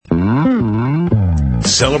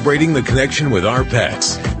celebrating the connection with our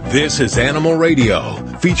pets. This is Animal Radio,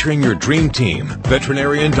 featuring your dream team,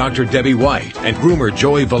 veterinarian Dr. Debbie White and groomer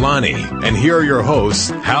Joey Villani. And here are your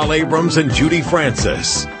hosts, Hal Abrams and Judy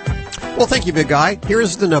Francis. Well, thank you, big guy.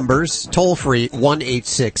 Here's the numbers. Toll free,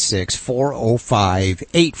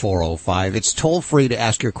 1-866-405-8405. It's toll free to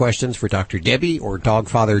ask your questions for Dr. Debbie or dog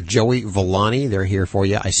father Joey Villani. They're here for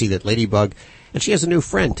you. I see that Ladybug and she has a new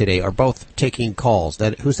friend today are both taking calls.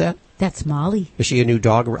 Who's that? That's Molly. Is she a new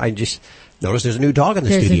dog? I just noticed there's a new dog in the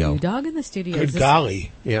studio. There's a new dog in the studio. Good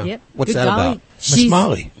golly. Yeah. Yep. What's Good that golly. about? Miss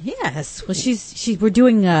Molly. Yes. Well, we're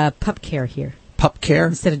doing pup care here. Pup care?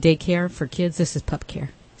 Instead of daycare for kids, this is pup care.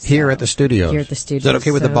 Here at the studio. Here at the studio. Is that okay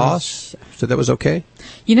with the boss? So that was okay?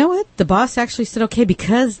 You know what? The boss actually said okay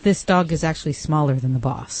because this dog is actually smaller than the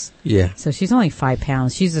boss. Yeah. So she's only 5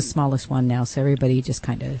 pounds. She's the smallest one now, so everybody just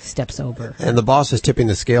kind of steps over. And the boss is tipping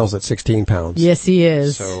the scales at 16 pounds. Yes, he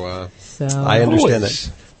is. So I understand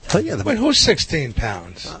that. Oh, yeah, Wait, who's 16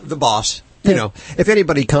 pounds? The boss. You know, if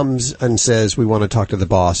anybody comes and says we want to talk to the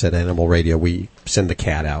boss at Animal Radio, we send the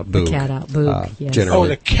cat out. Boog. The cat out. Boog, yes. Generally. Oh,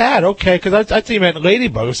 the cat. Okay, because I thought you meant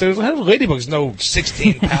Ladybug. So Ladybug's no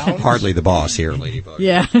 16 pounds. Hardly the boss here, Ladybug.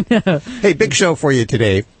 Yeah. No. Hey, big show for you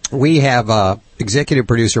today. We have executive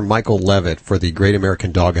producer Michael Levitt for the Great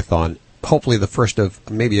American Dogathon. Hopefully the first of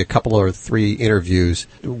maybe a couple or 3 interviews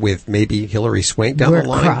with maybe Hillary Swank down the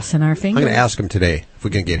line. We're crossing our fingers. I'm going to ask him today if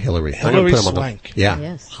we can get Hillary. Hillary Swank. Yeah.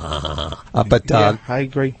 Yes. Yeah, I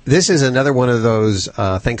agree. This is another one of those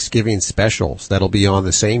Thanksgiving specials that'll be on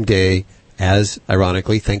the same day as,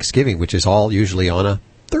 ironically, Thanksgiving, which is all usually on a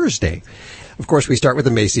Thursday. Of course, we start with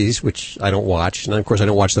the Macy's, which I don't watch. And, of course, I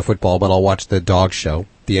don't watch the football, but I'll watch the dog show,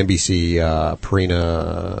 the NBC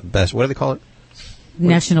Purina Best. What do they call it?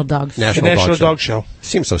 National Dog Show. National Dog Show.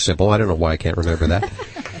 Seems so simple. I don't know why I can't remember that.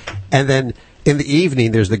 And then in the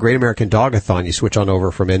evening, there's the Great American Dogathon. You switch on over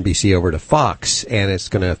from NBC over to Fox, and it's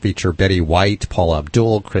going to feature Betty White, Paula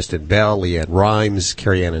Abdul, Kristen Bell, Leanne Rimes,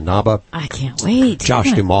 Carrie-Ann Inaba. I can't wait.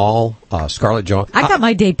 Josh Duhamel, Scarlett Johansson. I got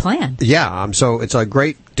my day planned. Yeah, so it's a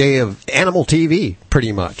great day of animal TV,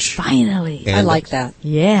 pretty much. Finally. And I like that.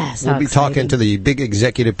 Yes. We'll be talking to the big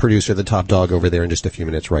executive producer, the top dog over there in just a few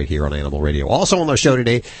minutes right here on Animal Radio. Also on the show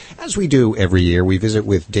today, as we do every year, we visit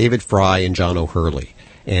with David Fry and John O'Hurley.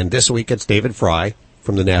 And this week it's David Fry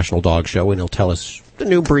from the National Dog Show, and he'll tell us the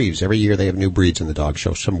new breeds. Every year they have new breeds in the dog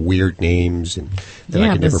show, some weird names and that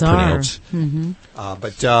I can never pronounce. Mm-hmm.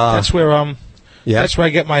 That's where yeah. That's where I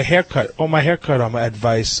get my haircut. Oh, my haircut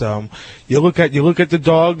advice. You look at the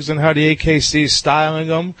dogs and how the AKC is styling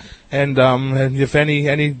them, and if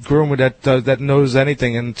any groomer that knows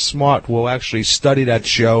anything and smart will actually study that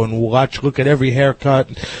show and look at every haircut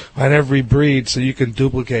on every breed so you can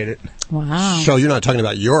duplicate it. Wow. So you're not talking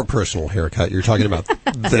about your personal haircut. You're talking about the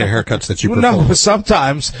haircuts that you prefer. No,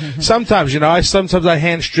 sometimes, sometimes I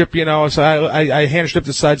hand strip, so I hand strip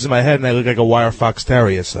the sides of my head and I look like a wire fox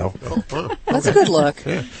terrier, so. That's a good look.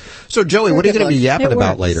 Yeah. So, Joey, what are you going to be yapping It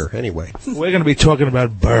about works. later, anyway? We're going to be talking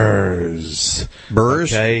about burrs.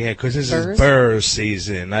 Burrs? Okay, because this Burrs? is burr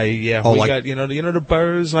season. We like- got, the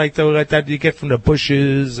burrs like that you get from the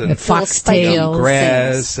bushes and The foxtails.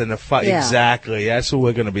 grass and Yeah. Exactly. That's what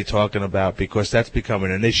we're going to be talking about because that's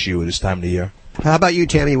becoming an issue this time of the year. How about you,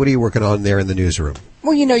 Tammy? What are you working on there in the newsroom?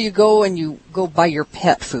 Well, you go buy your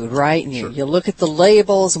pet food, right? And you look at the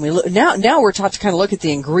labels, and we look now we're taught to kind of look at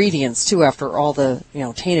the ingredients too. After all the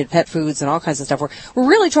tainted pet foods and all kinds of stuff, we're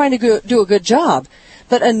really trying to do a good job.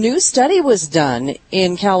 But a new study was done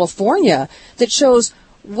in California that shows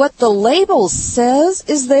what the label says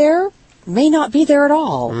is there may not be there at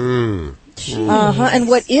all. And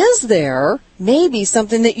what is there may be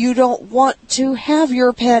something that you don't want to have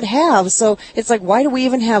your pet have. So it's like, why do we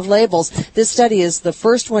even have labels? This study is the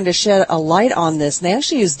first one to shed a light on this. And they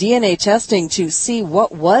actually use DNA testing to see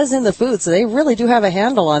what was in the food. So they really do have a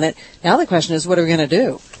handle on it. Now the question is, what are we going to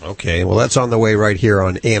do? Okay, well, that's on the way right here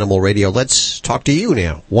on Animal Radio. Let's talk to you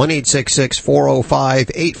now.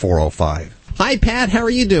 1-866-405-8405. Hi, Pat. How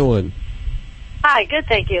are you doing? Hi, good,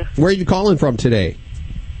 thank you. Where are you calling from today?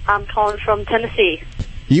 I'm calling from Tennessee.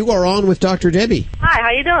 You are on with Dr. Debbie. Hi, how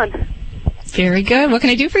you doing? Very good. What can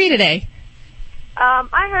I do for you today?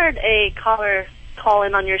 I heard a caller call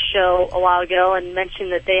in on your show a while ago and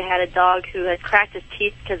mention that they had a dog who had cracked his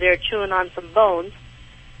teeth because they were chewing on some bones.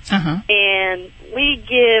 Uh-huh. And we've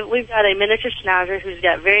got a miniature schnauzer who's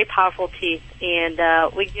got very powerful teeth, and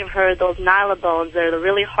we give her those Nyla bones. They're the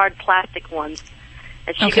really hard plastic ones.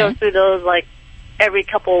 And she goes through those like every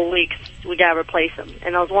couple of weeks. We got to replace them.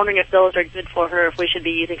 And I was wondering if those are good for her, if we should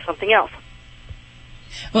be using something else.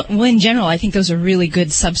 Well, in general, I think those are really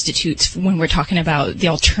good substitutes when we're talking about the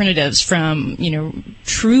alternatives from,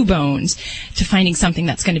 true bones to finding something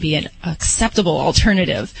that's going to be an acceptable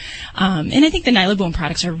alternative. And I think the Nylabone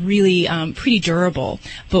products are really pretty durable.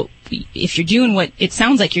 But if you're doing what it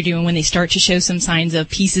sounds like you're doing when they start to show some signs of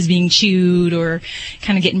pieces being chewed or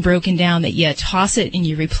kind of getting broken down, that you toss it and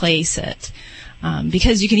you replace it.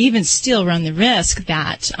 Because you can even still run the risk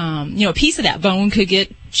that, a piece of that bone could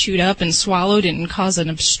get chewed up and swallowed and cause an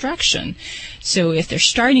obstruction. So if they're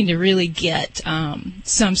starting to really get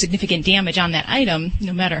some significant damage on that item,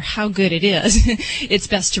 no matter how good it is, it's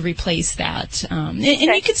best to replace that. And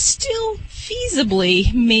you could still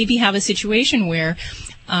feasibly maybe have a situation where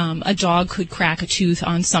a dog could crack a tooth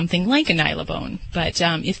on something like a Nylabone. But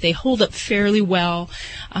if they hold up fairly well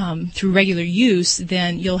through regular use,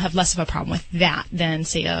 then you'll have less of a problem with that than,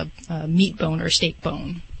 say, a meat bone or a steak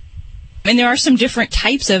bone. And there are some different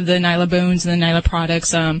types of the Nylabones and the Nyla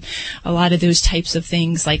products. A lot of those types of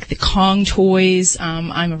things, like the Kong toys.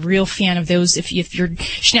 I'm a real fan of those. If your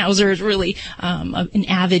Schnauzer is really an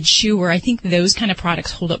avid chewer, I think those kind of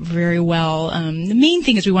products hold up very well. The main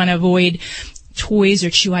thing is we want to avoid toys or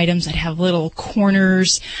chew items that have little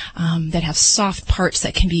corners, that have soft parts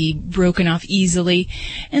that can be broken off easily.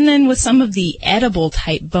 And then with some of the edible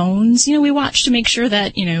type bones, we watch to make sure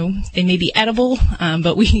that, they may be edible,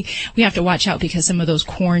 but we have to watch out because some of those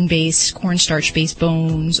cornstarch-based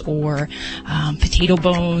bones or potato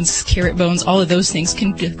bones, carrot bones, all of those things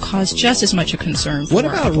can cause just as much a concern. What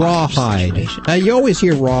about rawhide? You always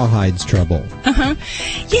hear rawhide's trouble. Yeah,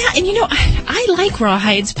 and I like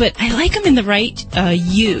rawhides, but I like them in the right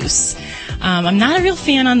use. I'm not a real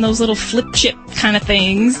fan on those little flip chip kind of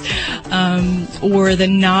things, or the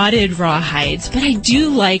knotted rawhides, but I do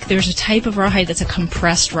like, there's a type of rawhide that's a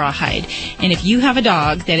compressed rawhide. And if you have a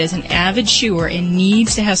dog that is an avid chewer and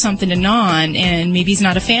needs to have something to gnaw on, and maybe he's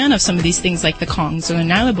not a fan of some of these things like the Kongs or the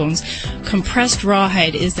Nylabones, compressed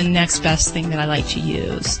rawhide is the next best thing that I like to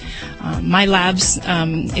use. My labs,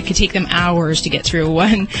 it could take them hours to get through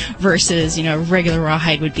one versus, regular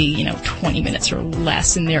rawhide would be, 20 minutes or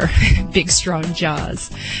less in their big, strong jaws.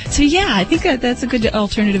 So, yeah, I think that's a good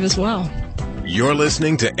alternative as well. You're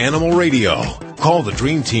listening to Animal Radio. Call the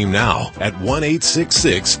Dream Team now at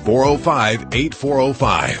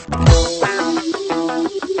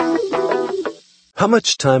 1-866-405-8405. How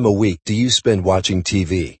much time a week do you spend watching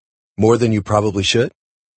TV? More than you probably should?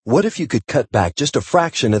 What if you could cut back just a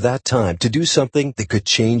fraction of that time to do something that could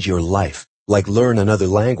change your life, like learn another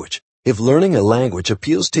language? If learning a language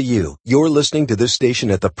appeals to you, you're listening to this station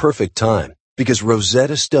at the perfect time, because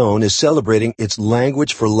Rosetta Stone is celebrating its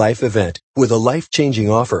Language for Life event with a life-changing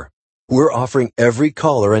offer. We're offering every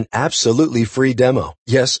caller an absolutely free demo.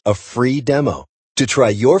 Yes, a free demo. To try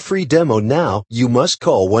your free demo now, you must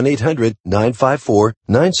call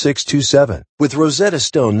 1-800-954-9627. With Rosetta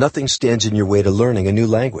Stone, nothing stands in your way to learning a new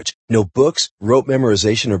language. No books, rote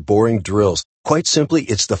memorization, or boring drills. Quite simply,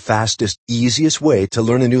 it's the fastest, easiest way to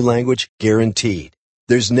learn a new language, guaranteed.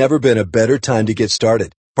 There's never been a better time to get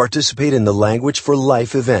started. Participate in the Language for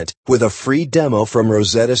Life event with a free demo from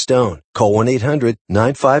Rosetta Stone. Call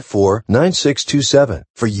 1-800-954-9627.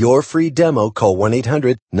 For your free demo, call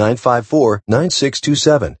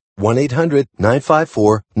 1-800-954-9627.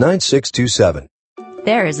 1-800-954-9627.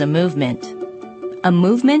 There is a movement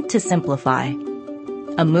to simplify,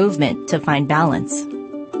 a movement to find balance.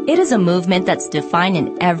 It is a movement that's defined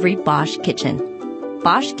in every Bosch kitchen.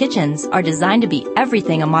 Bosch kitchens are designed to be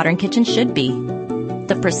everything a modern kitchen should be.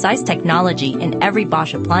 The precise technology in every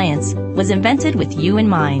Bosch appliance was invented with you in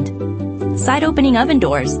mind. Side opening oven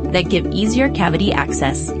doors that give easier cavity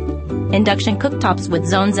access. Induction cooktops with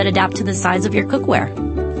zones that adapt to the size of your cookware.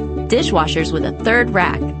 Dishwashers with a third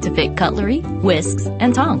rack to fit cutlery, whisks,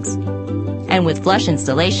 and tongs. And with flush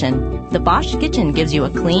installation, the Bosch kitchen gives you a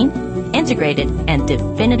clean, integrated, and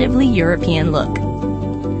definitively European look.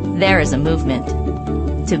 There is a movement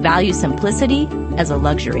to value simplicity as a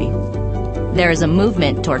luxury. There is a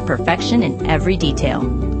movement toward perfection in every detail.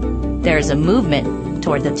 There is a movement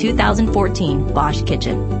toward the 2014 Bosch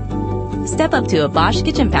kitchen. Step up to a Bosch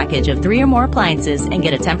kitchen package of 3 or more appliances and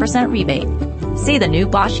get a 10% rebate. See the new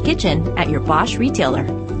Bosch kitchen at your Bosch retailer.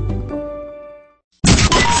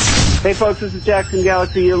 Hey folks, this is Jackson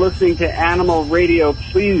Galaxy. You're listening to Animal Radio.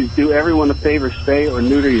 Please do everyone a favor, spay or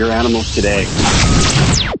neuter your animals today.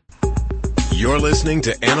 You're listening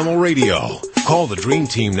to Animal Radio. Call the Dream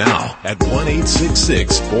Team now at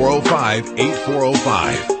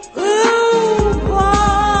 1-866-405-8405.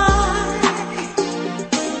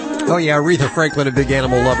 Oh yeah, Aretha Franklin, a big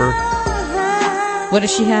animal lover. What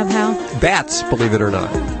does she have, Hal? Bats, believe it or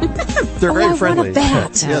not. They're very friendly. What a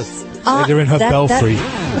bat. Yes. They're in her belfry.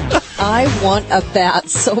 I want a bat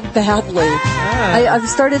so badly. I've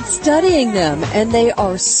started studying them, and they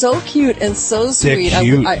are so cute and so sweet. They're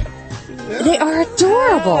cute. They are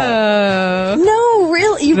adorable. No,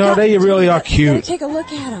 really. They really are cute. You gotta take a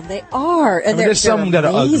look at them. They are, and there's some that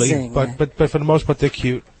are amazing. ugly, but for the most part, they're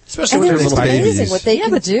cute. Especially when they're little babies. Amazing what they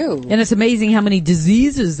can do. And it's amazing how many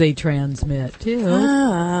diseases they transmit, too.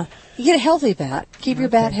 You get a healthy bat. Keep your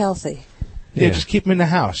bat healthy. Yeah, just keep him in the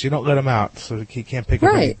house. You don't let him out so that he can't pick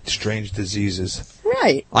up any strange diseases.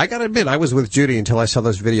 Right. I got to admit, I was with Judy until I saw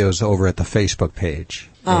those videos over at the Facebook page.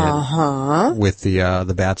 With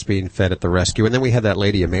the bats being fed at the rescue. And then we had that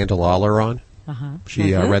lady, Amanda Lawler, on.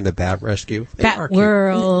 She ran the bat rescue. Bat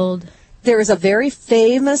World. There is a very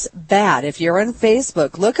famous bat. If you're on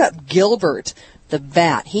Facebook, look up Gilbert the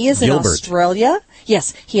bat. He is in Australia.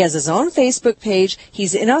 Yes, he has his own Facebook page.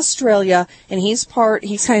 He's in Australia, and he's kind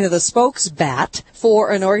of the spokesbat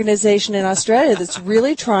for an organization in Australia that's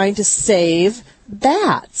really trying to save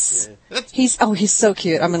bats. He's so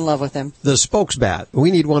cute. I'm in love with him. The spokesbat.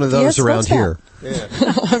 We need one of those around here. Yeah.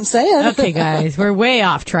 I'm saying. Okay, guys, we're way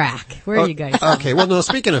off track. Where are you guys? Okay, well, no,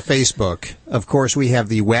 speaking of Facebook, of course, we have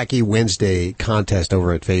the Wacky Wednesday contest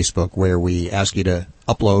over at Facebook where we ask you to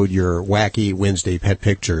upload your Wacky Wednesday pet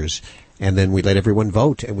pictures, and then we let everyone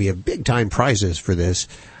vote, and we have big-time prizes for this.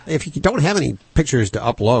 If you don't have any pictures to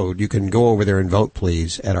upload, you can go over there and vote,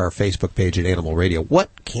 please, at our Facebook page at Animal Radio. What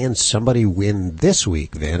can somebody win this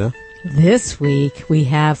week, Vanna? This week, we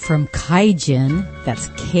have from Kygen, that's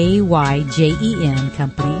Kygen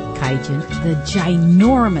company, Kygen, the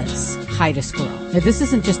ginormous Haida squirrel. Now, this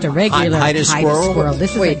isn't just a regular Haida squirrel.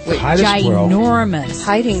 This is a ginormous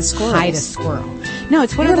hiding squirrel. Haida squirrel. No,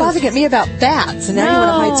 it's one of those. You're allowed to get me about bats, and now you want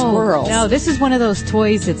to hide squirrels. No, this is one of those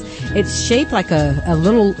toys. It's shaped like a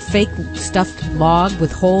little fake stuffed log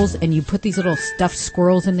with holes, and you put these little stuffed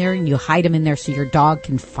squirrels in there, and you hide them in there so your dog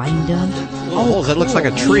can find them. Oh, that looks like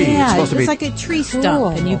a tree. Yeah, it's it's like a tree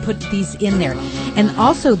stump, and you put these in there. And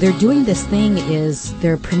also, they're doing this thing is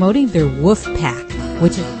they're promoting their Woof Pack,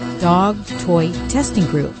 which is a dog toy testing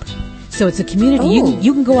group. So it's a community.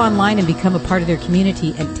 You can go online and become a part of their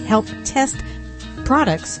community and help test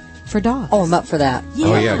products for dogs. Oh, I'm up for that. Yeah.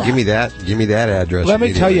 Oh yeah, give me that address. Let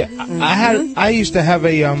me tell you, I used to have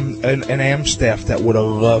an AM staff that would have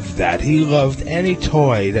loved that. He loved any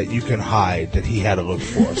toy that you can hide that he had to look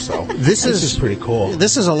for. So this is pretty cool.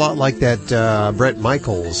 This is a lot like that Brett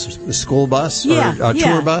Michaels school bus or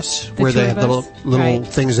tour bus, where they have the little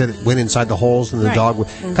things that went inside the holes, and the dog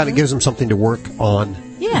kind of gives them something to work on.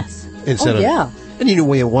 Yes. Instead of and you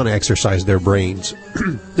want to exercise their brains.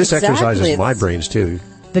 This exercises my brains too.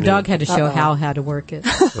 The dog had to show Hal how to work it.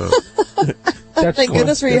 Thank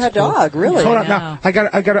goodness we had a dog, really. Hold on, now I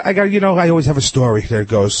got. I always have a story. There it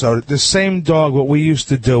goes. So the same dog. What we used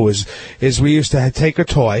to do is we used to take a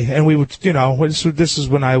toy, and we would, this is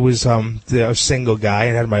when I was a single guy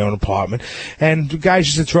and had my own apartment, and the guys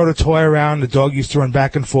used to throw the toy around. The dog used to run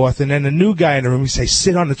back and forth, and then the new guy in the room would say,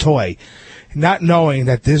 "Sit on the toy." Not knowing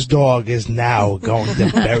that this dog is now going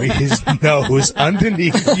to bury his nose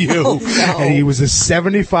underneath you, and he was a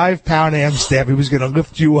 75-pound Amstaff. He was going to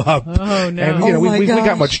lift you up. Oh no! And we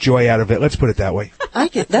got much joy out of it. Let's put it that way.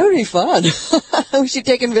 That would be fun. We should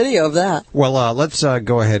take a video of that. Well, let's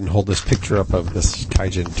go ahead and hold this picture up of this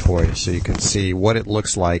Kygen toy so you can see what it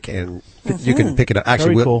looks like, and you can pick it up.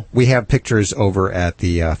 Actually, we have pictures over at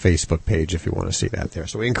the Facebook page if you want to see that there.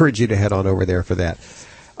 So we encourage you to head on over there for that.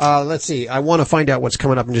 Let's see. I want to find out what's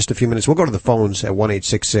coming up in just a few minutes. We'll go to the phones at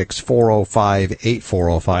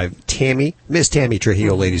 1-866-405-8405. Miss Tammy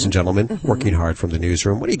Trujillo, ladies and gentlemen, working hard from the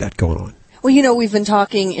newsroom. What do you got going on? Well, we've been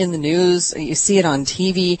talking in the news, you see it on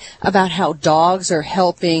TV, about how dogs are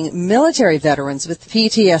helping military veterans with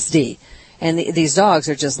PTSD. And these dogs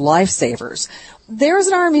are just lifesavers. There's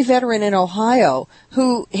an Army veteran in Ohio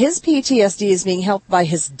who his PTSD is being helped by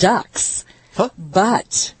his ducks.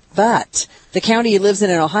 But the county he lives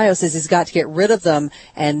in Ohio says he's got to get rid of them,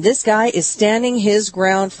 and this guy is standing his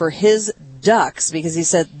ground for his ducks because he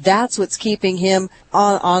said that's what's keeping him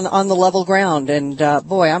on the level ground. And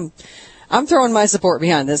boy, I'm throwing my support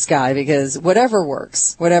behind this guy because whatever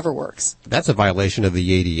works. That's a violation of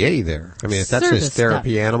the ADA there. I mean, if that's his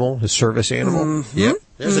therapy animal, his service animal, yep.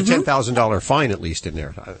 There's a $10,000 fine at least in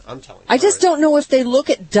there. I'm telling you. I just don't know if they look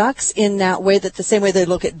at ducks in that way, that the same way they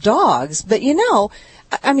look at dogs. But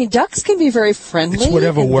I mean, ducks can be very friendly. It's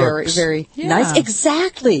whatever and works. Very, very nice.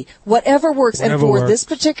 Exactly. Whatever works. Whatever and for works. this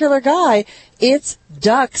particular guy, it's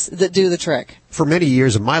ducks that do the trick. For many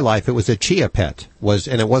years of my life, it was a chia pet,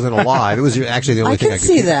 and it wasn't alive. It was actually the only thing I could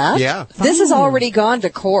see do. that. Yeah. This has already gone to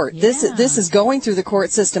court. Yeah. This is going through the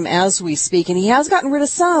court system as we speak, and he has gotten rid of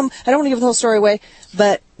some. I don't want to give the whole story away,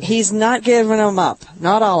 but he's not giving them up.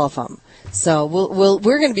 Not all of them. So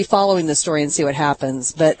we're going to be following this story and see what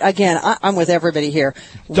happens. But again, I'm with everybody here.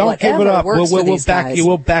 Don't Whatever give it up. works for We'll these back guys. you.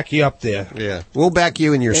 We'll back you up there. Yeah. We'll back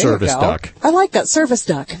you in your There you service go. duck. I like that service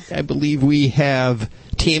duck. I believe we have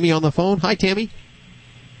Tammy on the phone. Hi, Tammy.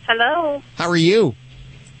 Hello. How are you?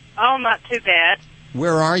 Oh, not too bad.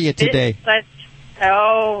 Where are you today? Let's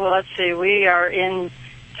see. We are in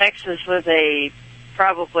Texas with a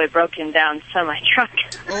probably broken down semi-truck.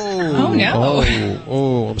 Oh, no.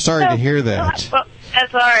 Oh, I'm sorry to hear that. Well,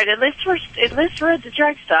 that's all right. At least we're at the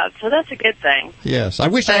truck stop, so that's a good thing. Yes. I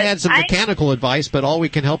wish I But had some mechanical advice, but all we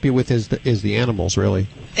can help you with is the animals, really.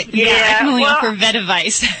 Yeah, I can only offer vet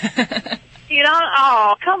advice. You don't.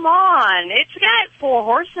 Oh, come on! It's got 4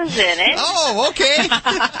 horses in it. Oh, okay.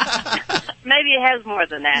 Maybe it has more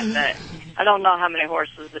than that, but I don't know how many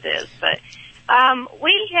horses it is. But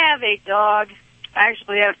we have a dog.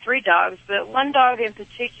 Actually, we have 3 dogs, but one dog in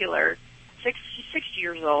particular, 60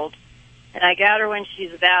 years old, and I got her when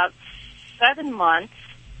she's about 7 months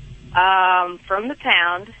from the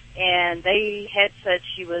pound, and they had said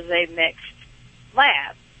she was a mixed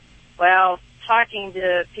lab. Well, talking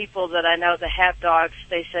to people that I know that have dogs,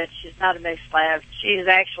 they said she's not a mixed lab. She's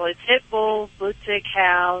actually pit bull, blue tick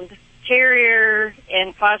hound, terrier,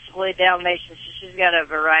 and possibly Dalmatian. So she's got a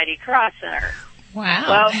variety cross in her.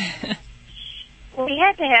 Wow. Well, we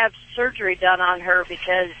had to have surgery done on her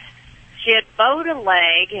because she had bowed a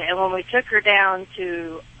leg, and when we took her down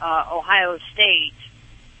to Ohio State,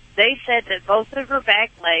 they said that both of her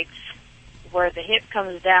back legs, where the hip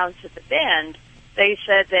comes down to the bend, they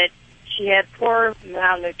said that she had poor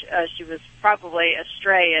malnutrition. She was probably a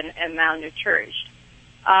stray and malnourished.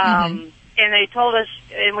 And they told us,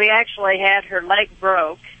 and we actually had her leg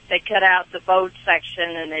broke. They cut out the bowed section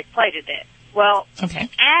and they plated it. Well,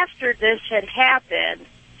 after this had happened,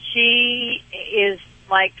 she is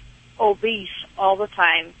like obese all the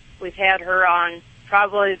time. We've had her on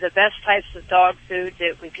probably the best types of dog food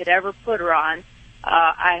that we could ever put her on.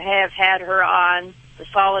 I have had her on the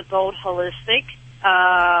Solid Gold Holistic.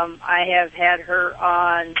 I have had her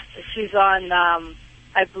on, she's on,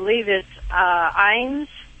 I believe it's Iams.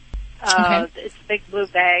 It's a big blue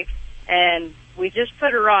bag. And we just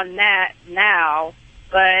put her on that now,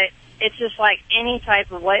 but it's just like any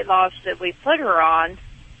type of weight loss that we put her on,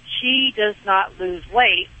 she does not lose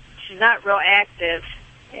weight. She's not real active.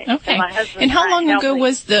 Okay. And how long ago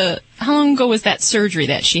was that surgery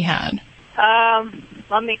that she had?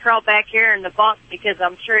 Let me crawl back here in the bunk because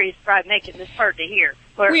I'm sure he's probably making this hard to hear.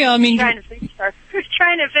 Trying to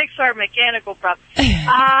fix our mechanical problem.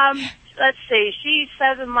 Let's see. She's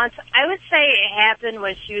 7 months. I would say it happened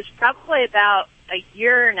when she was probably about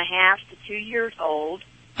 1.5 to 2 years old.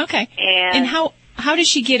 Okay. And how does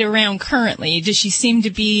she get around currently? Does she seem to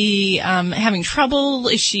be having trouble?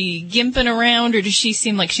 Is she gimping around, or does she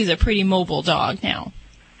seem like she's a pretty mobile dog now?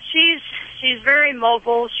 She's very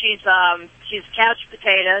mobile. She's couch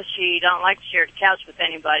potato. She don't like to share the couch with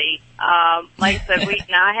anybody. Like I said,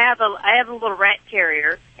 I have a little rat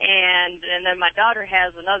terrier, and then my daughter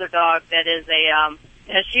has another dog that is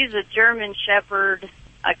she's a German Shepherd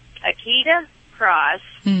Akita cross,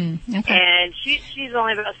 and she's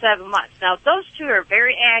only about 7 months. Now those two are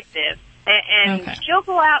very active, and she'll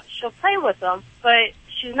go out, she'll play with them, but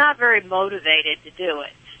she's not very motivated to do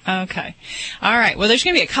it. Okay. All right. Well, there's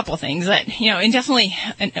going to be a couple things that, and definitely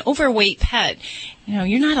an overweight pet,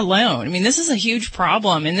 you're not alone. I mean, this is a huge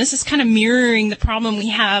problem, and this is kind of mirroring the problem we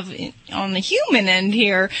have on the human end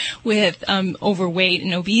here with overweight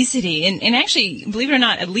and obesity. And actually, believe it or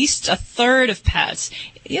not, at least a third of pets,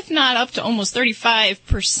 if not up to almost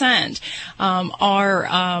 35%,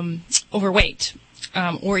 are overweight.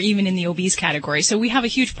 Or even in the obese category. So we have a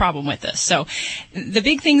huge problem with this. So the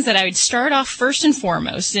big things that I would start off first and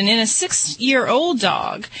foremost, and in a 6-year-old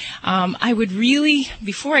dog, I would really,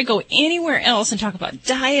 before I go anywhere else and talk about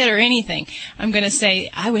diet or anything, I'm going to say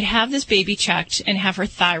I would have this baby checked and have her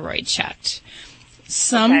thyroid checked.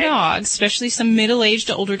 Some dogs, especially some middle-aged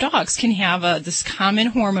older dogs, can have this common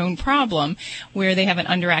hormone problem where they have an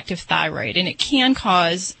underactive thyroid, and it can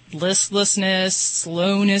cause listlessness,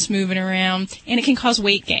 slowness moving around, and it can cause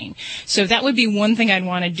weight gain. So that would be one thing I'd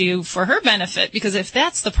want to do for her benefit, because if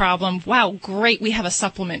that's the problem, wow, great, we have a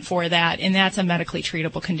supplement for that, and that's a medically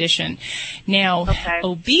treatable condition. Now,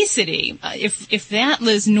 obesity, if that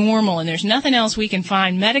is normal and there's nothing else we can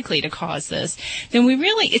find medically to cause this, then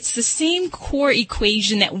it's the same core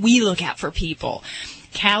equation that we look at for people.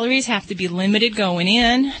 Calories have to be limited going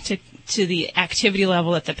in to the activity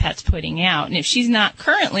level that the pet's putting out. And if she's not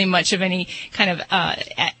currently much of any kind of,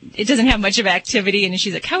 it doesn't have much of activity and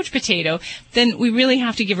she's a couch potato, then we really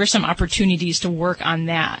have to give her some opportunities to work on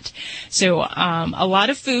that. So, a lot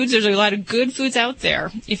of foods, there's a lot of good foods out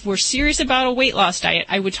there. If we're serious about a weight loss diet,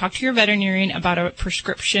 I would talk to your veterinarian about a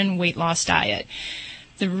prescription weight loss diet.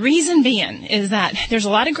 The reason being is that there's a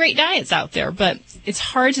lot of great diets out there, but it's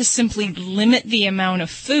hard to simply limit the amount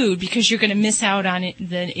of food because you're going to miss out on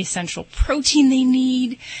the essential protein they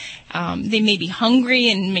need. They may be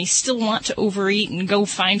hungry and may still want to overeat and go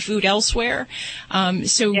find food elsewhere.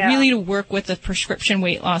 Really to work with a prescription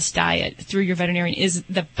weight loss diet through your veterinarian is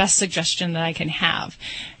the best suggestion that I can have.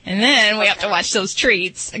 And then we have to watch those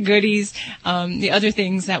treats, goodies, the other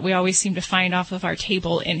things that we always seem to find off of our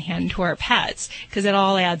table and hand to our pets, because it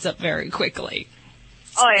all adds up very quickly.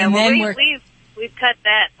 Oh, yeah. And Well, we've cut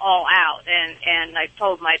that all out, and I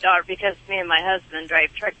told my daughter, because me and my husband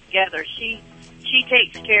drive truck together, she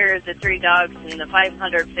takes care of the 3 dogs and the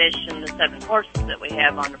 500 fish and the 7 horses that we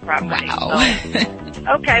have on the property. Wow. So,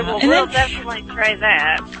 okay, well, we'll definitely try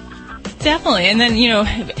that. Definitely. And then,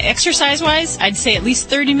 exercise-wise, I'd say at least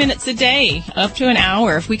 30 minutes a day, up to an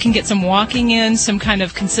hour. If we can get some walking in, some kind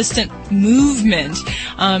of consistent movement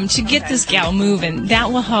to get this gal moving,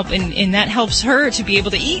 that will help. And that helps her to be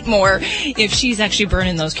able to eat more if she's actually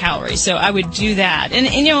burning those calories. So I would do that. And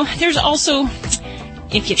there's also,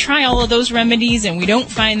 if you try all of those remedies and we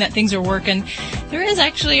don't find that things are working, there is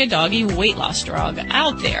actually a doggy weight loss drug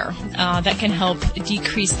out there that can help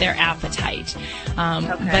decrease their appetite.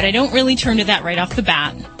 But I don't really turn to that right off the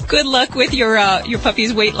bat. Good luck with your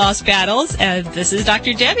puppy's weight loss battles. This is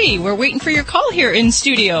Dr. Debbie. We're waiting for your call here in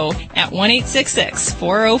studio at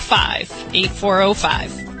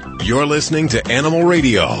 1-866-405-8405. You're listening to Animal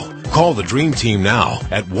Radio. Call the Dream Team now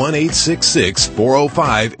at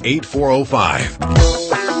 1-866-405-8405.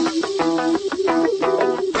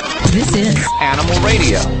 This is Animal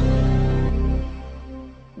Radio.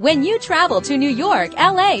 When you travel to New York,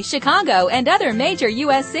 LA, Chicago, and other major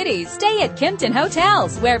U.S. cities, stay at Kimpton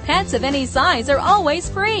Hotels, where pets of any size are always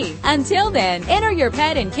free. Until then, enter your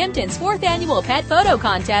pet in Kimpton's 4th annual pet photo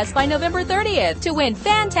contest by November 30th to win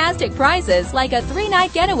fantastic prizes like a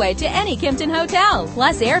 3-night getaway to any Kimpton hotel,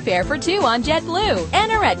 plus airfare for 2 on JetBlue.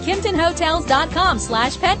 Enter at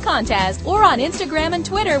KimptonHotels.com/pet contest or on Instagram and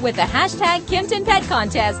Twitter with the hashtag Kimpton Pet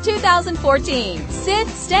Contest 2014. Sit,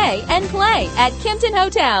 stay, and play at Kimpton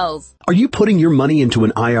Hotels. Are you putting your money into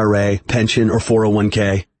an IRA, pension, or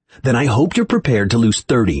 401k? Then I hope you're prepared to lose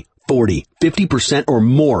 30, 40, 50% or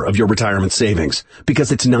more of your retirement savings, because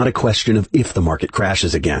it's not a question of if the market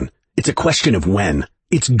crashes again. It's a question of when.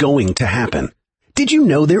 It's going to happen. Did you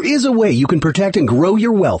know there is a way you can protect and grow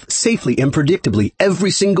your wealth safely and predictably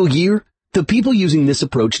every single year? The people using this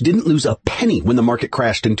approach didn't lose a penny when the market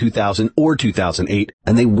crashed in 2000 or 2008,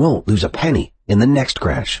 and they won't lose a penny in the next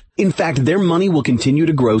crash. In fact, their money will continue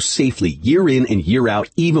to grow safely year in and year out,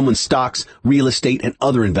 even when stocks, real estate, and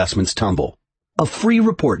other investments tumble. A free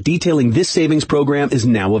report detailing this savings program is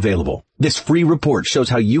now available. This free report shows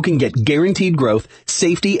how you can get guaranteed growth,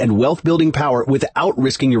 safety, and wealth-building power without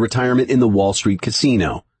risking your retirement in the Wall Street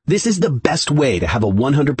casino. This is the best way to have a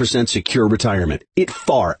 100% secure retirement. It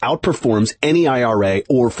far outperforms any IRA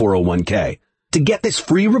or 401k. To get this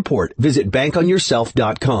free report, visit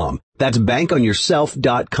bankonyourself.com. That's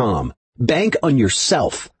bankonyourself.com.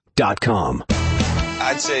 Bankonyourself.com.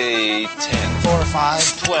 I'd say 10. 4 or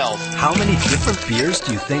 5. 12. How many different beers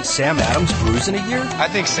do you think Sam Adams brews in a year? I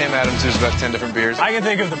think Sam Adams brews about 10 different beers. I can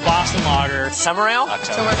think of the Boston Lager, Summer Ale,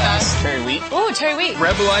 Oktoberfest, Cherry Wheat. Ooh, Cherry Wheat.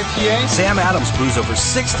 Rebel IPA. Sam Adams brews over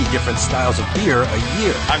 60 different styles of beer a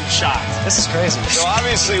year. I'm shocked. This is crazy. So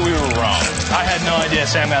obviously we were wrong. I had no idea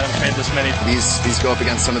Sam Adams made this many. These go up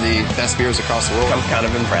against some of the best beers across the world. I'm kind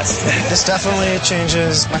of impressed. This definitely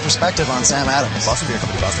changes my perspective on Sam Adams. Boston Beer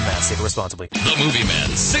Company, Boston, Mass. Take it responsibly. The Movie Man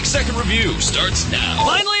 6-second review starts now.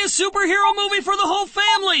 Finally, a superhero movie for the whole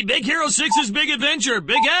family. Big Hero 6's big adventure,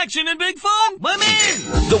 big action, and big fun. I'm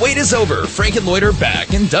in. The wait is over. Frank and Lloyd are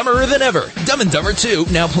back and dumber than ever. Dumb and Dumber 2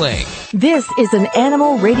 now playing. This is an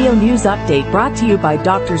Animal Radio News Update brought to you by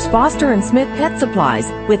Drs. Foster and Smith Pet Supplies,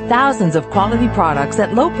 with thousands of quality products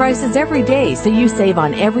at low prices every day, so you save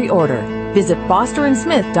on every order. Visit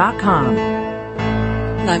fosterandsmith.com.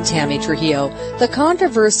 I'm Tammy Trujillo. The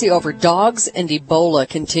controversy over dogs and Ebola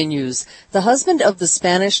continues. The husband of the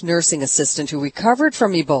Spanish nursing assistant who recovered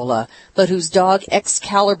from Ebola, but whose dog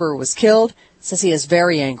Excalibur was killed, says he is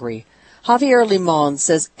very angry. Javier Limon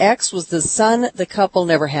says X was the son the couple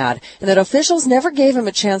never had, and that officials never gave him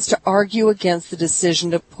a chance to argue against the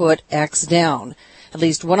decision to put X down. At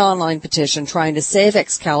least one online petition trying to save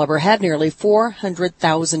Excalibur had nearly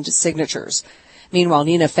 400,000 signatures. Meanwhile,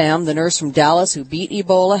 Nina Pham, the nurse from Dallas who beat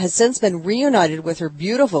Ebola, has since been reunited with her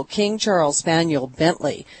beautiful King Charles Spaniel,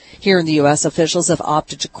 Bentley. Here in the U.S., officials have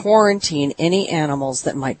opted to quarantine any animals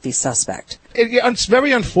that might be suspect. It's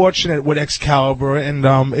very unfortunate with Excalibur, and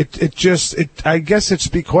I guess it's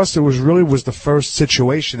because it was the first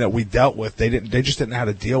situation that we dealt with. They just didn't know how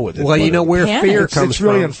to deal with it. Well, you know where fear comes from. It's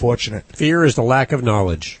really unfortunate. Fear is the lack of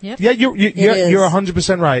knowledge. Yep. Yeah, you're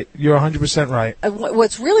 100% right. You're 100% right.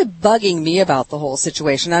 What's really bugging me about the whole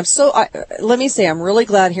situation, let me say, I'm really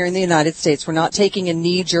glad here in the United States we're not taking a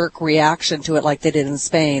knee-jerk reaction to it like they did in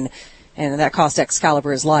Spain, and that cost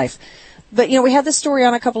Excalibur his life. But, we had this story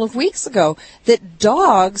on a couple of weeks ago that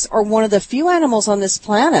dogs are one of the few animals on this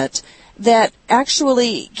planet that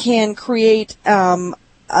actually can create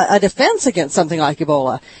a defense against something like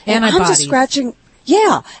Ebola. And Antibodies.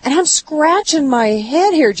 I'm scratching my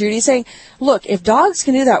head here, Judy, saying, look, if dogs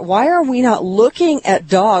can do that, why are we not looking at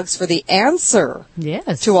dogs for the answer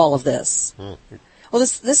to all of this? Well,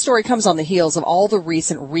 this story comes on the heels of all the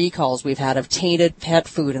recent recalls we've had of tainted pet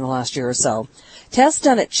food in the last year or so. Tests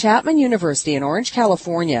done at Chapman University in Orange,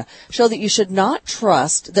 California show that you should not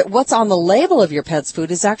trust that what's on the label of your pet's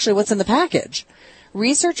food is actually what's in the package.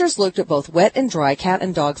 Researchers looked at both wet and dry cat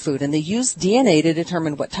and dog food, and they used DNA to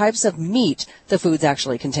determine what types of meat the foods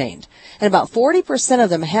actually contained. And about 40% of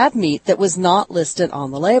them had meat that was not listed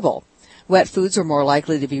on the label. Wet foods are more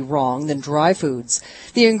likely to be wrong than dry foods.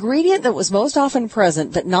 The ingredient that was most often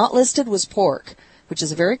present but not listed was pork, which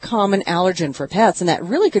is a very common allergen for pets, and that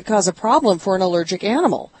really could cause a problem for an allergic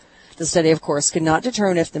animal. The study, of course, could not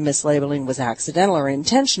determine if the mislabeling was accidental or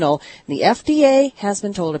intentional, and the FDA has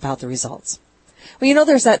been told about the results. Well,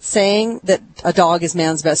 there's that saying that a dog is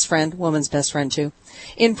man's best friend, woman's best friend too.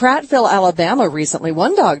 In Prattville, Alabama recently,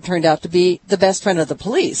 one dog turned out to be the best friend of the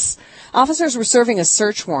police. Officers were serving a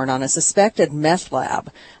search warrant on a suspected meth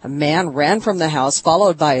lab. A man ran from the house,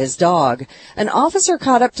 followed by his dog. An officer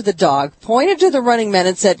caught up to the dog, pointed to the running man,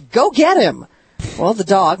 and said, "Go get him!" Well, the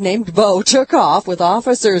dog, named Bo, took off with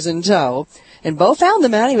officers in tow. And Bo found the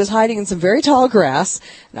man. He was hiding in some very tall grass.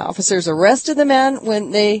 And officers arrested the man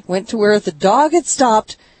when they went to where the dog had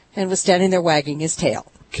stopped and was standing there wagging his tail.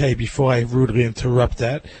 Okay, before I rudely interrupt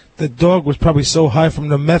that, the dog was probably so high from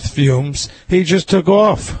the meth fumes, he just took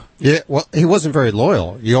off. Yeah, well, he wasn't very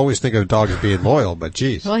loyal. You always think of dogs as being loyal, but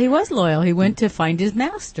geez. Well, he was loyal. He went to find his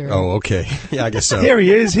master. Oh, okay. Yeah, I guess so. Here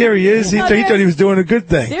he is. He thought he was doing a good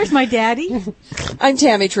thing. There's my daddy. I'm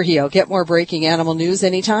Tammy Trujillo. Get more breaking animal news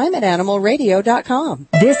anytime at animalradio.com.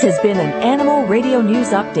 This has been an Animal Radio News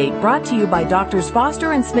Update brought to you by Drs.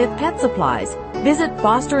 Foster and Smith Pet Supplies. Visit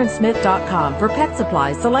fosterandsmith.com for pet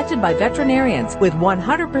supplies selected by veterinarians with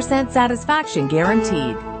 100% satisfaction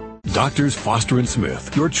guaranteed. Doctors Foster and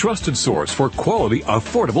Smith, your trusted source for quality,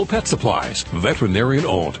 affordable pet supplies. Veterinarian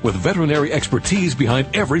owned with veterinary expertise behind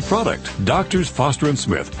every product. Doctors Foster and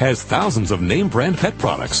Smith has thousands of name brand pet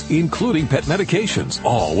products, including pet medications,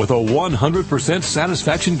 all with a 100%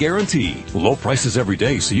 satisfaction guarantee. Low prices every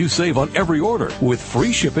day so you save on every order with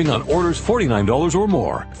free shipping on orders $49 or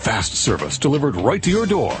more. Fast service delivered right to your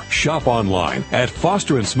door. Shop online at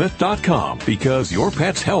fosterandsmith.com because your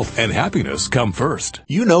pet's health and happiness come first.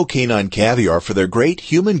 You know Canine Caviar for their great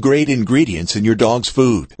human-grade ingredients in your dog's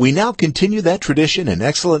food. We now continue that tradition in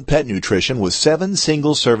excellent pet nutrition with 7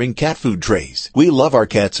 single-serving cat food trays. We love our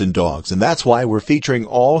cats and dogs, and that's why we're featuring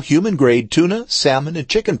all human-grade tuna, salmon, and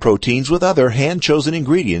chicken proteins with other hand-chosen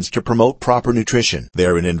ingredients to promote proper nutrition.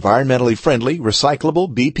 They're in environmentally friendly,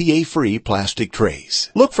 recyclable, BPA-free plastic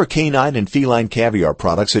trays. Look for canine and feline caviar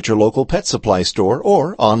products at your local pet supply store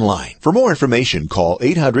or online. For more information, call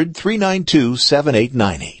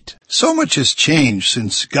 800-392-7898. So much has changed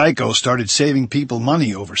since Geico started saving people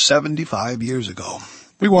money over 75 years ago.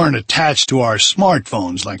 We weren't attached to our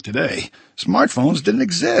smartphones like today. Smartphones didn't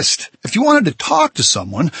exist. If you wanted to talk to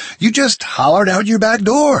someone, you just hollered out your back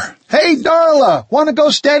door. Hey, Darla, want to go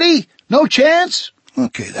steady? No chance?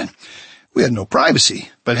 Okay, then. We had no privacy.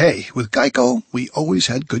 But hey, with Geico, we always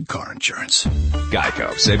had good car insurance.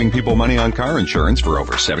 Geico, saving people money on car insurance for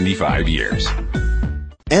over 75 years.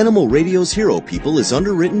 Animal Radio's Hero People is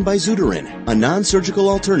underwritten by Zudarin, a non-surgical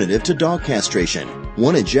alternative to dog castration.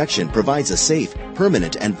 One injection provides a safe,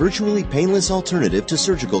 permanent and virtually painless alternative to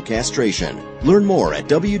surgical castration. Learn more at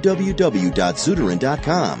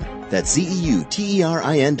www.zeuterin.com. That's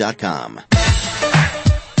ZEUTERIN.com.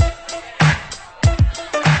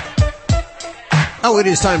 Oh, it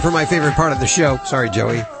is time for my favorite part of the show. Sorry,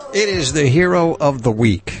 Joey. It is the hero of the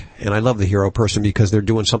week. And I love the hero person because they're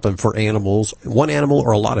doing something for animals. One animal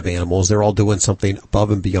or a lot of animals. They're all doing something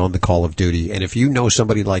above and beyond the call of duty. And if you know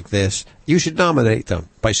somebody like this, you should nominate them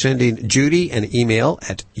by sending Judy an email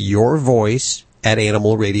at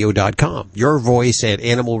yourvoice@animalradio.com.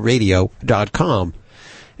 Yourvoice@animalradio.com.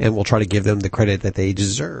 And we'll try to give them the credit that they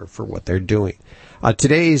deserve for what they're doing.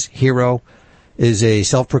 Today's hero is a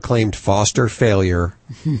self-proclaimed foster failure,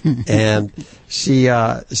 and she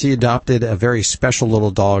adopted a very special little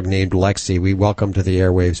dog named Lexi. We welcome to the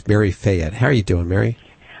airwaves Mary Fayette. How are you doing, Mary?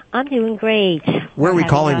 I'm doing great. Where are we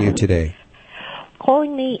calling you today?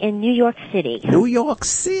 Calling me in New York City. New York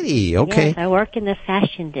City, okay. Yes, I work in the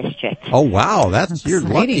fashion district. Oh, wow, you're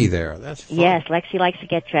lucky there. That's fun. Yes, Lexi likes to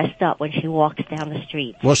get dressed up when she walks down the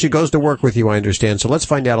street. Well, she goes to work with you, I understand. So let's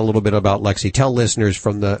find out a little bit about Lexi. Tell listeners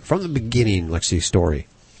from the beginning, Lexi's story.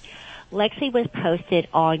 Lexi was posted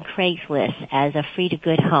on Craigslist as a free to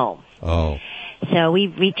good home. Oh. So we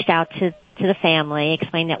reached out to the family,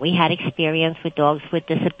 explained that we had experience with dogs with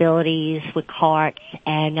disabilities, with carts,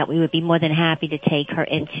 and that we would be more than happy to take her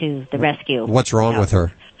into the rescue. What's wrong with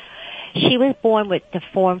her? She was born with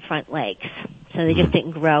deformed front legs, so they just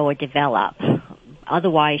didn't grow or develop.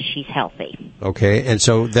 Otherwise, she's healthy. Okay, and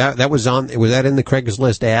so that was that in the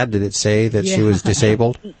Craigslist ad? Did it say that she was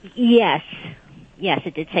disabled? Yes. Yes,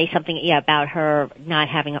 it did say something about her not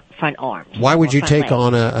having front arms. Why would you take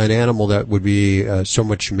on an animal that would be so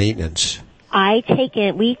much maintenance? My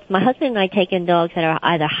husband and I take in dogs that are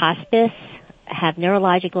either hospice, have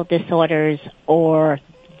neurological disorders, or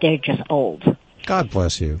they're just old. God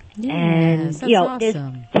bless you. And, that's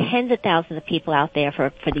awesome. There's tens of thousands of people out there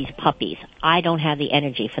for these puppies. I don't have the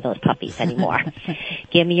energy for those puppies anymore.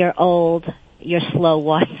 Give me your old, your slow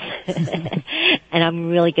ones, and I'm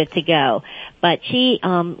really good to go. But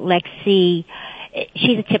Lexi,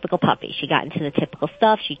 she's a typical puppy. She got into the typical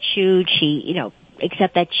stuff. She chewed,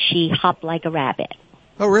 except that she hopped like a rabbit.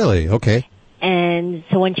 Oh, really? Okay. And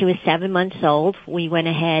so when she was 7 months old, we went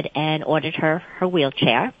ahead and ordered her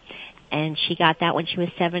wheelchair. And she got that when she was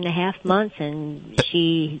 7.5 months, and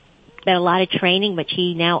she had a lot of training, but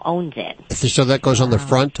she now owns it. So that goes on the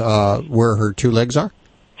front, where her two legs are?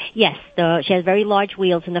 Yes, she has very large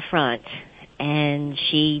wheels in the front, and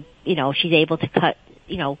she's able to cut,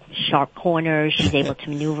 sharp corners. She's able to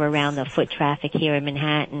maneuver around the foot traffic here in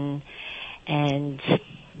Manhattan, and...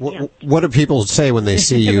 What do people say when they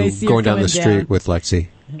see you going down the street with Lexi?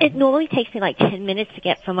 It normally takes me like 10 minutes to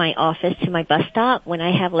get from my office to my bus stop. When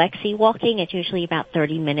I have Lexi walking, it's usually about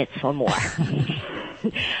 30 minutes or more.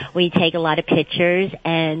 We take a lot of pictures,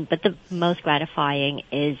 but the most gratifying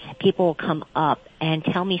is people will come up and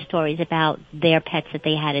tell me stories about their pets that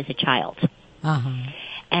they had as a child. Uh-huh.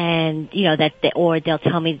 And, or they'll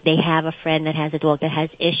tell me they have a friend that has a dog that has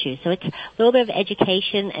issues. So it's a little bit of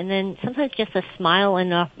education, and then sometimes just a smile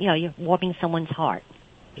and, you're warming someone's heart.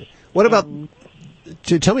 What about,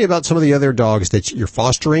 tell me about some of the other dogs that you're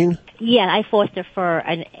fostering? Yeah, I foster for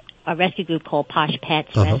a rescue group called Posh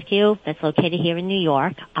Pets Rescue that's located here in New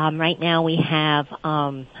York. Right now we have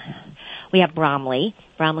Bromley.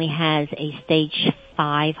 Bromley has a stage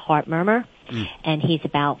 5 heart murmur. And he's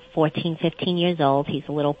about 14, 15 years old. He's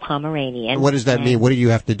a little Pomeranian. And what does that mean? What do you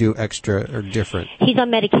have to do extra or different? He's on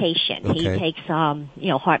medication. Okay. He takes,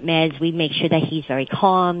 heart meds. We make sure that he's very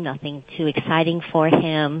calm, nothing too exciting for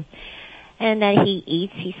him, and that he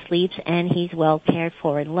eats, he sleeps, and he's well cared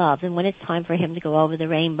for and loved. And when it's time for him to go over the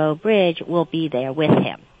Rainbow Bridge, we'll be there with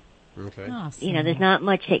him. Okay. Awesome. There's not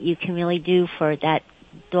much that you can really do for that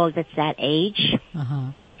dog that's that age.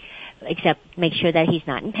 Uh-huh. Except make sure that he's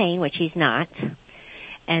not in pain, which he's not,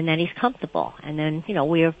 and that he's comfortable. And then,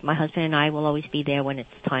 my husband and I will always be there when it's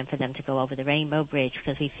time for them to go over the Rainbow Bridge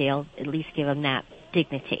because we feel at least give them that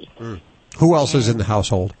dignity. Who else is in the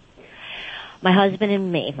household? My husband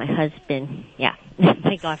and me. My husband, yeah.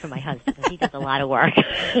 Thank God for my husband. He does a lot of work.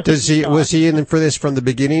 Was he in for this from the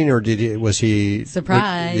beginning, or was he...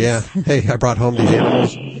 Surprise. Yeah. Hey, I brought home these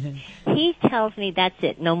animals. He tells me that's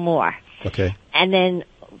it, no more. Okay. And then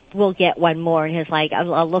we'll get one more, and he's like,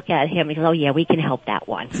 I'll look at him, he goes, oh yeah, we can help that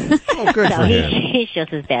one. Oh, good for him. He's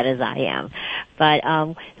just as bad as I am.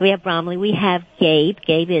 But, we have Bromley, we have Gabe.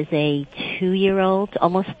 Gabe is a 2-year-old,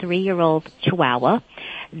 almost 3-year-old Chihuahua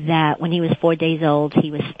that when he was 4 days old,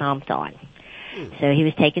 he was stomped on. So he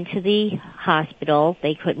was taken to the hospital.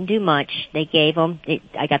 They couldn't do much. They gave him,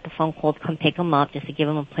 I got the phone call to come pick him up just to give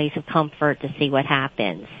him a place of comfort to see what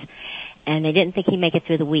happens. And they didn't think he'd make it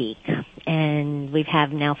through the week. And we've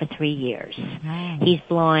had him now for 3 years. Wow. He's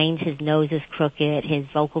blind, his nose is crooked, his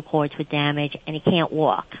vocal cords were damaged, and he can't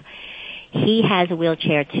walk. He has a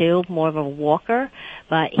wheelchair too, more of a walker,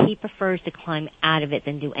 but he prefers to climb out of it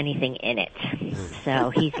than do anything in it.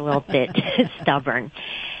 So he's a little bit stubborn.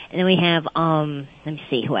 And then we have, let me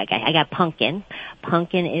see who I got. I got Pumpkin.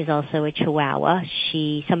 Pumpkin is also a Chihuahua.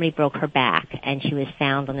 Somebody broke her back, and she was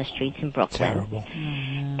found on the streets in Brooklyn. Terrible.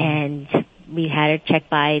 And we had her checked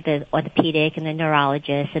by the orthopedic and the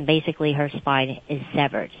neurologist, and basically her spine is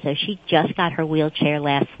severed. So she just got her wheelchair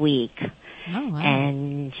last week. Oh, wow.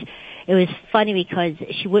 And it was funny because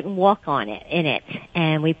she wouldn't walk in it.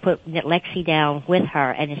 And we put Lexi down with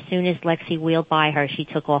her, and as soon as Lexi wheeled by her, she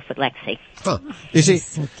took off with Lexi. Huh. You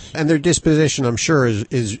see, and their disposition, I'm sure,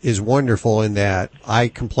 is wonderful in that I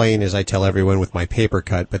complain, as I tell everyone, with my paper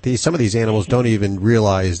cut, but some of these animals don't even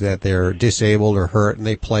realize that they're disabled or hurt, and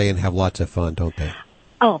they play and have lots of fun, don't they?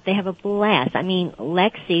 Oh, they have a blast. I mean,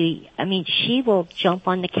 Lexi, she will jump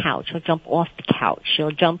on the couch. She'll jump off the couch.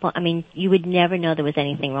 She'll jump on, you would never know there was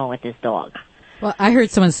anything wrong with this dog. Well, I heard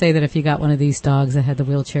someone say that if you got one of these dogs that had the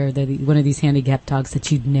wheelchair, one of these handicapped dogs,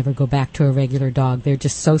 that you'd never go back to a regular dog. They're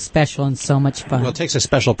just so special and so much fun. Well, it takes a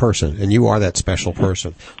special person, and you are that special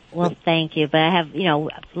person. Well, thank you. But I have, a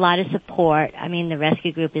lot of support. The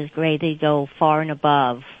rescue group is great. They go far and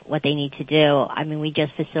above what they need to do. We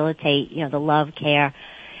just facilitate, the love, care,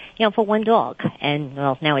 for one dog. And,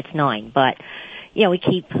 well, now it's 9. But, we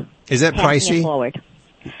keep Is that passing pricey? it forward.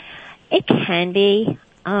 It can be.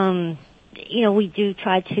 We do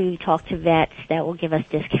try to talk to vets that will give us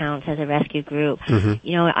discounts as a rescue group.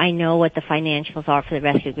 Mm-hmm. I know what the financials are for the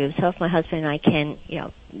rescue group. So if my husband and I can,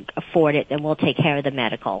 afford it, then we'll take care of the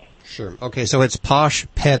medical. Sure. Okay, so it's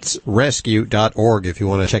poshpetsrescue.org if you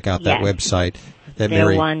want to check out that Yes. website.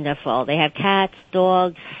 They're wonderful. They have cats,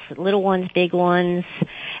 dogs, little ones, big ones.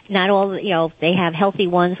 Not all, they have healthy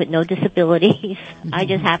ones with no disabilities. I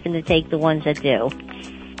just happen to take the ones that do.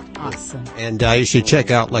 Awesome. And you should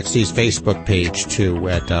check out Lexi's Facebook page, too,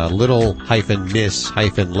 at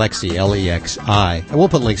little-miss-Lexi, Lexi. And we'll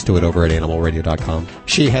put links to it over at animalradio.com.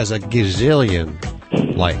 She has a gazillion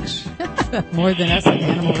likes. More than us at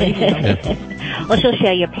Animal Radio. Yeah. Well, she'll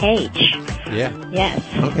share your page. Yeah. Yes.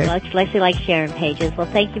 Okay. Lexi likes sharing pages. Well,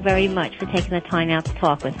 thank you very much for taking the time out to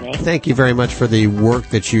talk with me. Thank you very much for the work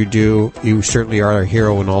that you do. You certainly are a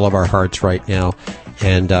hero in all of our hearts right now.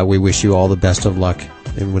 And we wish you all the best of luck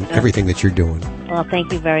in everything that you're doing. Well,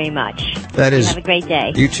 thank you very much. That is. Have a great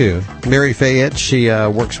day. You too. Mary Fayette, she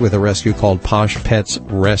works with a rescue called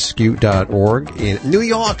poshpetsrescue.org in New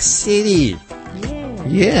York City.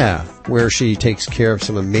 Yeah, where she takes care of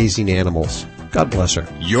some amazing animals. God bless her.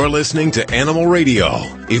 You're listening to Animal Radio.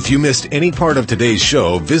 If you missed any part of today's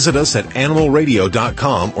show, visit us at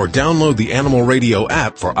animalradio.com or download the Animal Radio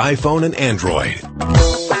app for iPhone and Android.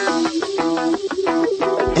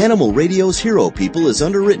 Animal Radio's Hero People is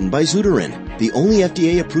underwritten by Zudarin, the only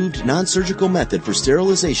FDA-approved non-surgical method for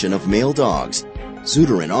sterilization of male dogs.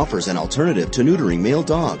 Zudarin offers an alternative to neutering male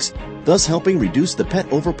dogs, thus helping reduce the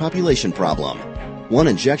pet overpopulation problem. One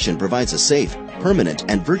injection provides a safe, permanent,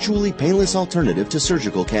 and virtually painless alternative to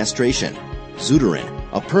surgical castration. Zudarin,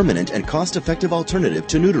 a permanent and cost-effective alternative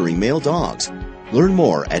to neutering male dogs. Learn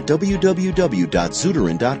more at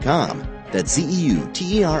www.zudarin.com. That's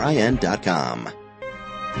ZEUTERIN.com.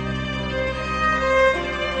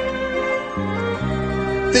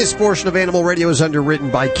 This portion of Animal Radio is underwritten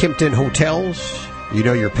by Kimpton Hotels. You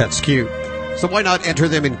know your pet's cute, so why not enter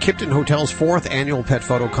them in Kimpton Hotel's 4th annual pet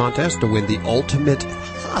photo contest to win the ultimate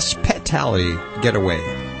hospitality getaway.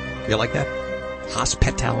 You like that?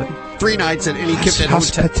 Hospitality? 3 nights at any Kimpton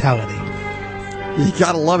Hotel. Hospitality. You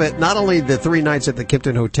gotta love it. Not only the 3 nights at the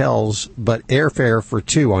Kimpton Hotels, but airfare for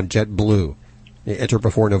 2 on JetBlue. You enter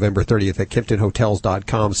before November 30th at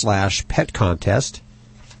KimptonHotels.com/pet contest.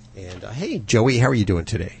 And, hey, Joey, how are you doing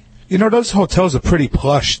today? Those hotels are pretty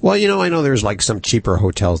plush. Well, I know there's like some cheaper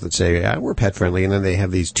hotels that say, yeah, we're pet friendly, and then they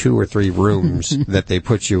have these 2 or 3 rooms that they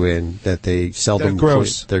put you in that they seldom... They're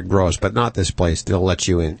gross. They're gross, but not this place. They'll let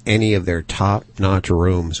you in any of their top-notch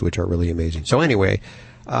rooms, which are really amazing. So anyway,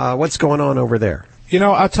 what's going on over there?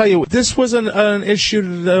 I'll tell you, this was an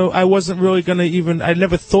issue that I wasn't really going to I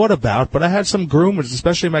never thought about, but I had some groomers,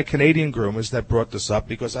 especially my Canadian groomers, that brought this up,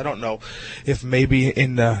 because I don't know if maybe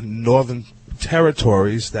in the northern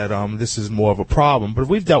territories that this is more of a problem, but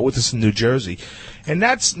we've dealt with this in New Jersey. And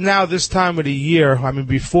that's now this time of the year,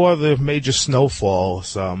 before the major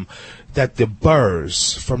snowfalls, that the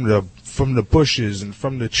burrs from the from the bushes and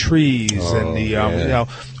from the trees and the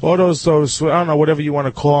all those I don't know, whatever you want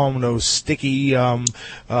to call them, those sticky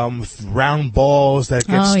round balls that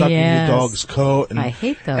get stuck in your dog's coat. And I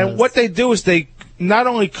hate those. And what they do is they not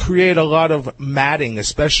only create a lot of matting,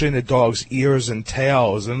 especially in the dog's ears and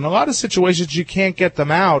tails, and in a lot of situations you can't get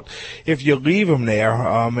them out if you leave them there,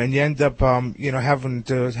 and you end up, having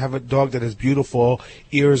to have a dog that has beautiful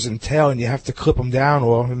ears and tail, and you have to clip them down,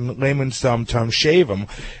 or in layman's terms, shave them,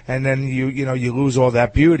 and then you lose all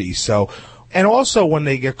that beauty. So. And also, when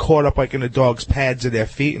they get caught up, like in the dog's pads of their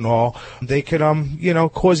feet and all, they can,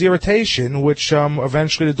 cause irritation, which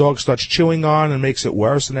eventually the dog starts chewing on and makes it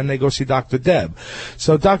worse, and then they go see Dr. Deb.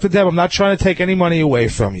 So, Dr. Deb, I'm not trying to take any money away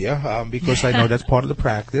from you, because I know that's part of the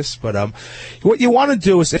practice. But what you want to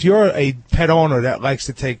do is, if you're a pet owner that likes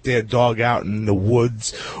to take their dog out in the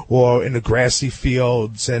woods or in the grassy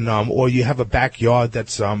fields, and or you have a backyard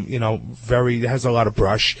that's has a lot of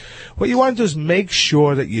brush, what you want to do is make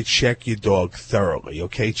sure that you check your dog thoroughly,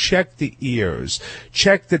 okay? Check the ears,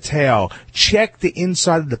 check the tail, check the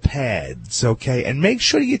inside of the pads, okay? And make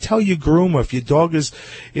sure that you tell your groomer if your dog is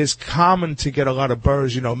common to get a lot of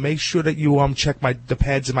burrs, make sure that you check the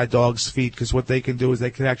pads of my dog's feet, because what they can do is they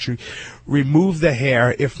can actually remove the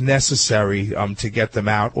hair if necessary to get them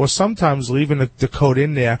out, or sometimes leaving the coat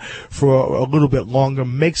in there for a little bit longer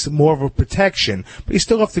makes it more of a protection, but you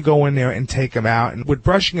still have to go in there and take them out. And with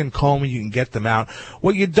brushing and combing, you can get them out.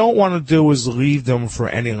 What you don't want to do is leave them for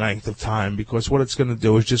any length of time, because what it's going to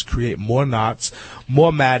do is just create more knots,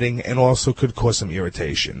 more matting, and also could cause some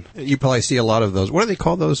irritation. You probably see a lot of those. What do they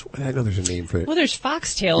call those? I know there's a name for it. Well, there's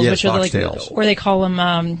foxtails, yes, which are foxtails. or they call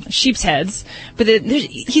them sheep's heads. But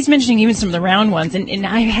he's mentioning even some of the round ones, and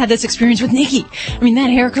I had this experience with Nikki. I mean,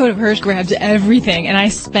 that hair coat of hers grabs everything, and I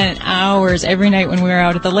spent hours every night when we were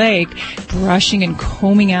out at the lake brushing and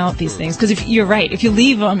combing out these things. Because if you're right, if you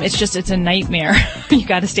leave them, it's a nightmare. You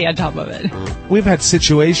got to stay on top of it. We've had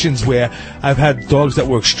situations where I've had dogs that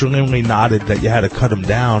were extremely knotted that you had to cut them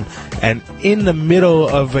down, and in the middle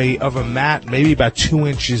of a mat, maybe about 2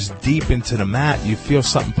 inches deep into the mat, you feel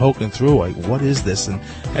something poking through. Like, what is this? And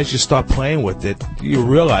as you start playing with it, you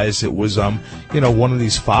realize it was one of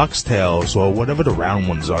these foxtails or whatever the round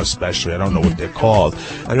ones are. Especially, I don't know what they're called.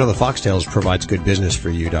 I know the foxtails provides good business for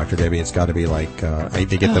you, Dr. Debbie. It's got to be like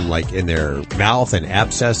they get them like in their mouth and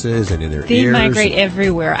abscesses and in their They ears. migrate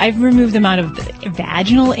everywhere. I've removed them out of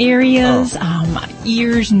vaginal areas,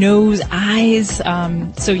 ears, nose, eyes.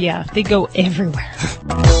 So yeah, they go everywhere.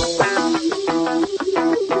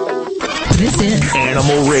 This is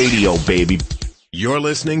Animal Radio, baby. You're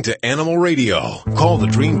listening to Animal Radio. Call the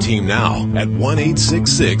Dream Team now at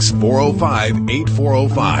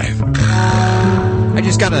 1-866-405-8405. I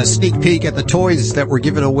just got a sneak peek at the toys that were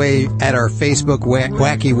given away at our Facebook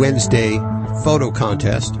Wacky Wednesday photo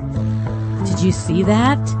contest. Did you see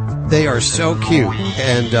that? They are so cute,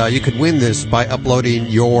 and you could win this by uploading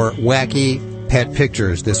your wacky pet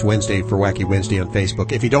pictures this Wednesday for Wacky Wednesday on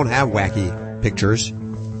Facebook. If you don't have wacky pictures,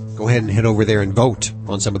 go ahead and head over there and vote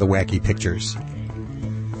on some of the wacky pictures.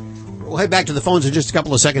 We'll head back to the phones in just a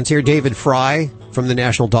couple of seconds here. David Fry from the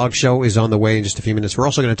National Dog Show is on the way in just a few minutes. We're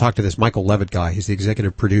also going to talk to this Michael Levitt guy. He's the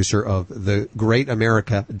executive producer of the Great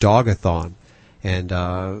America Dogathon. And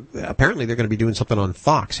apparently they're going to be doing something on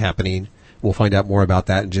Fox happening. We'll find out more about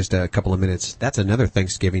that in just a couple of minutes. That's another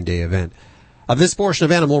Thanksgiving Day event. This portion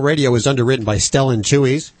of Animal Radio is underwritten by Stella &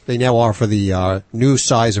 Chewy's. They now offer the new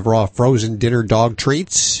size of raw frozen dinner dog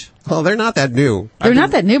treats. Well, they're not that new. They're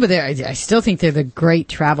not that new, but I still think they're the great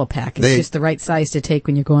travel pack. It's just the right size to take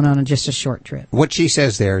when you're going on just a short trip. What she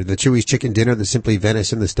says there, the Chewy's Chicken Dinner, the Simply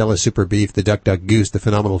Venison, the Stella Super Beef, the Duck Duck Goose, the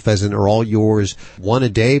Phenomenal Pheasant are all yours. One a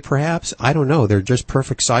day, perhaps? I don't know. They're just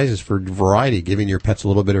perfect sizes for variety, giving your pets a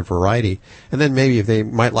little bit of variety. And then maybe if they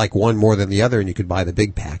might like one more than the other, and you could buy the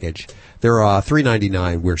big package. They're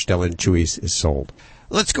 $3.99 where Stella & Chewy's is sold.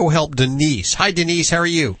 Let's go help Denise. Hi, Denise. How are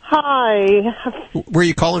you? Hi. Where are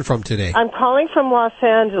you calling from today? I'm calling from Los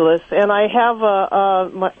Angeles, and I have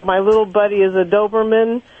my little buddy is a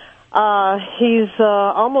Doberman. He's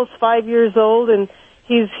almost 5 years old, and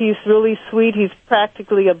he's really sweet. He's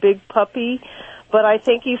practically a big puppy, but I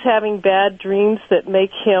think he's having bad dreams that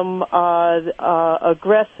make him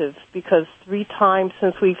aggressive, because 3 times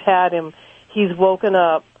since we've had him, he's woken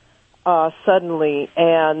up suddenly,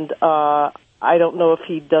 and I don't know if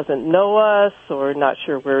he doesn't know us or not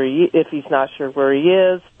sure if he's not sure where he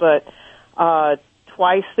is, but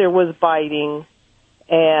twice there was biting,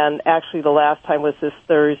 and actually the last time was this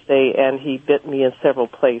Thursday, and he bit me in several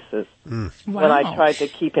places. Wow. When I tried to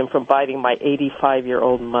keep him from biting my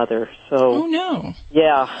 85-year-old mother. So, oh, no.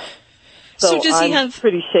 Yeah. So does he I'm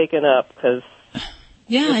pretty shaken up, because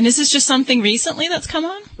Yeah, and is this just something recently that's come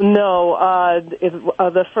on? No,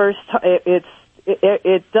 the first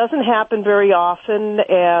it doesn't happen very often,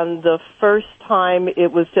 and the first time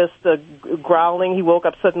it was just a growling. He woke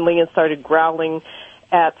up suddenly and started growling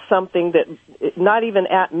at something that, not even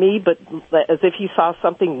at me, but as if he saw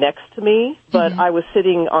something next to me, but I was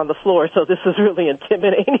sitting on the floor, so this was really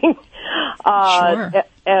intimidating. Sure.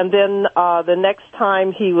 And then the next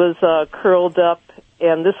time he was curled up,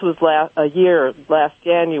 and this was last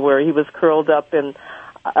January, he was curled up and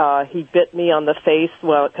he bit me on the face,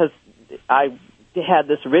 well, because I had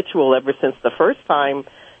this ritual ever since the first time,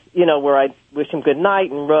 where I wish him good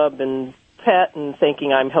night and rub and pet and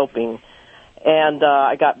thinking I'm helping. And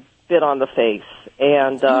I got bit on the face,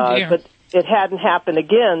 and but it hadn't happened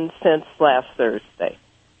again since last Thursday.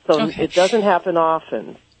 So It doesn't happen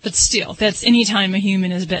often. But still, that's any time a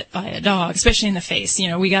human is bit by a dog, especially in the face.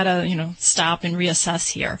 We gotta, stop and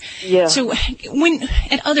reassess here. Yeah. So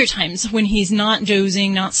at other times when he's not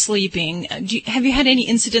dozing, not sleeping, have you had any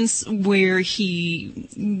incidents where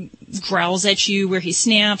he growls at you, where he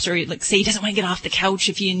snaps, or say he doesn't want to get off the couch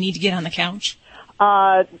if you need to get on the couch?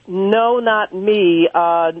 No, not me.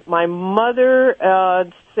 My mother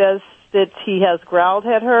says that he has growled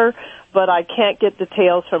at her, but I can't get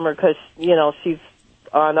details from her because, she's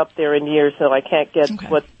on up there in years, so I can't get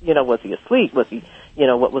what, was he asleep? Was he,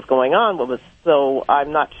 what was going on? So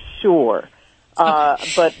I'm not sure. But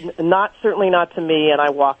certainly not to me, and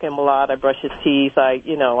I walk him a lot. I brush his teeth.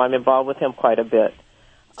 I'm involved with him quite a bit.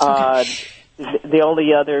 The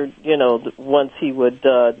only other, ones he would,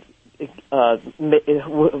 that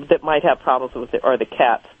might have problems with are the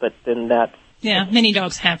cats, but then that's... Yeah, many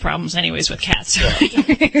dogs have problems anyways with cats. So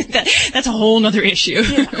that's a whole other issue.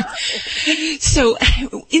 Yeah. So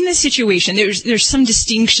in this situation, there's some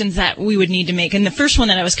distinctions that we would need to make. And the first one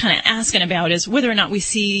that I was kind of asking about is whether or not we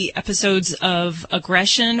see episodes of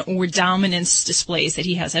aggression or dominance displays that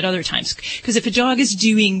he has at other times. Because if a dog is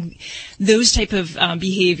doing those type of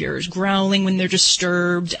behaviors, growling when they're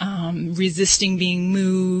disturbed, resisting being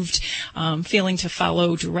moved, failing to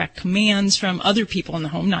follow direct commands from other people in the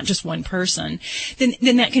home, not just one person,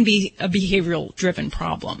 then that can be a behavioral driven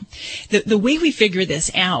problem. The way we figure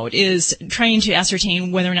this out is trying to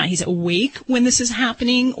ascertain whether or not he's awake when this is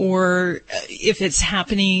happening, or if it's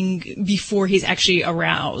happening before he's actually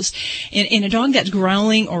aroused. In a dog that's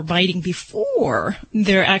growling or biting before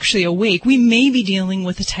they're actually awake, we may be dealing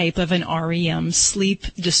with a type of an REM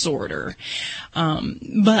sleep disorder.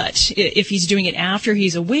 But if he's doing it after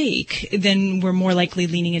he's awake, then we're more likely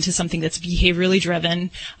leaning into something that's behaviorally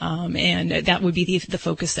driven, and that would be the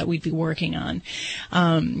focus that we'd be working on.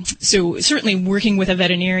 So certainly working with a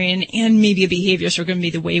veterinarian and maybe a behaviorist are going to be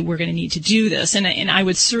the way we're going to need to do this. And I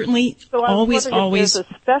would certainly always. If there's a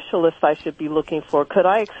specialist I should be looking for. Could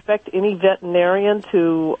I expect any veterinarian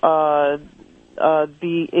to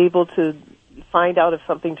be able to find out if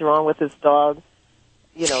something's wrong with his dog?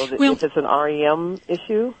 If it's an REM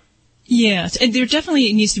issue? Yes, and there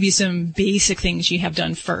definitely needs to be some basic things you have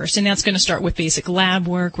done first, and that's going to start with basic lab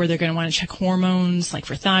work where they're going to want to check hormones, like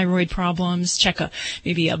for thyroid problems, check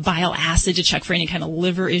maybe a bile acid to check for any kind of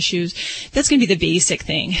liver issues. That's going to be the basic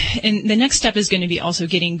thing. And the next step is going to be also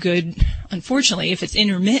getting good, unfortunately, if it's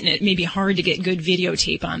intermittent, it may be hard to get good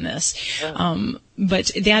videotape on this.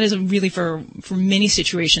 But that is really for many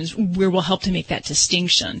situations where we'll help to make that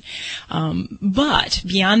distinction. But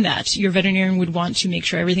beyond that, your veterinarian would want to make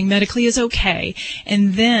sure everything medically is okay.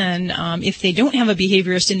 And then if they don't have a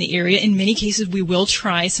behaviorist in the area, in many cases we will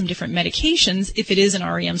try some different medications if it is an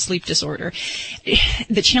REM sleep disorder.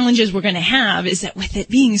 The challenges we're going to have is that with it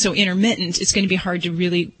being so intermittent, it's going to be hard to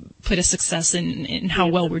really put a success in how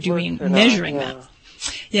well we're doing measuring that.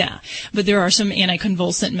 Yeah, but there are some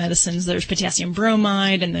anticonvulsant medicines. There's potassium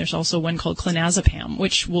bromide, and there's also one called clonazepam,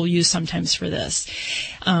 which we'll use sometimes for this.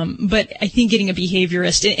 But I think getting a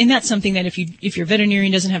behaviorist, and that's something that if your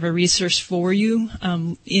veterinarian doesn't have a resource for you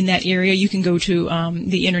in that area, you can go to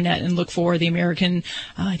the internet and look for the American,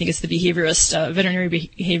 I think it's the Veterinary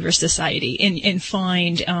Behaviorist Society, and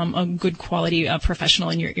find a good quality professional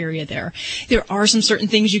in your area there. There are some certain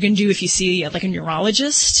things you can do if you see like a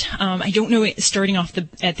neurologist. I don't know, starting off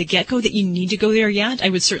at the get-go that you need to go there yet. I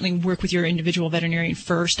would certainly work with your individual veterinarian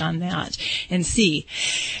first on that and see.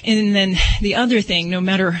 And then the other thing, no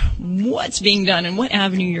matter what's being done and what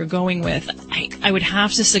avenue you're going with, I would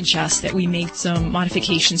have to suggest that we make some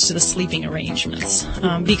modifications to the sleeping arrangements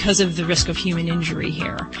because of the risk of human injury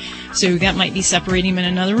here. So that might be separating him in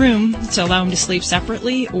another room to allow him to sleep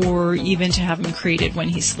separately, or even to have him crated when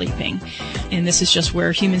he's sleeping. And this is just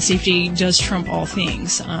where human safety does trump all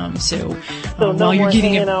things. So while you're getting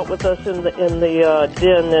hanging out with us in the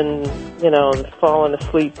den and falling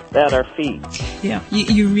asleep at our feet. Yeah,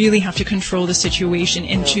 you really have to control the situation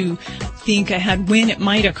and to think ahead when it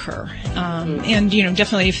might occur. And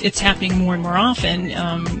definitely if it's happening more and more often,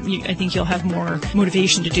 I think you'll have more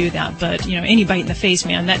motivation to do that. But any bite in the face,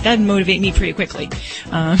 man, that'd motivate me pretty quickly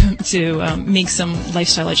to make some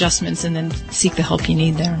lifestyle adjustments and then seek the help you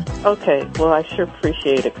need there. Okay, well, I sure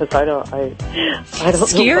appreciate it because I don't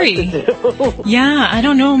Scary. know what to do. Yeah, I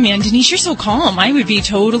don't know, man. Denise, you're so calm. I would be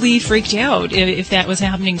totally freaked out if that was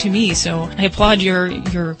happening to me. So I applaud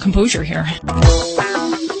your composure here.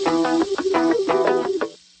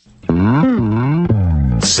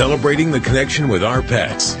 Celebrating the connection with our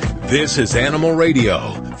pets. This is Animal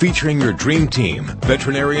Radio, featuring your dream team,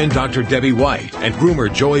 veterinarian Dr. Debbie White and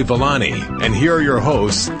groomer Joey Villani. And here are your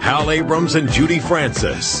hosts, Hal Abrams and Judy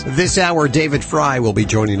Francis. This hour, David Fry will be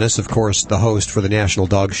joining us, of course, the host for the National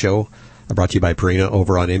Dog Show, brought to you by Purina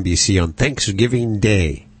over on NBC on Thanksgiving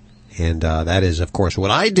Day. And that is, of course,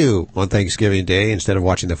 what I do on Thanksgiving Day instead of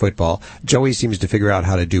watching the football. Joey seems to figure out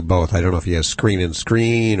how to do both. I don't know if he has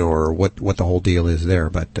screen or what the whole deal is there,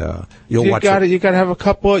 but you'll watch it. You gotta have a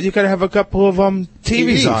couple of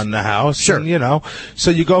TVs on the house. Sure. And, so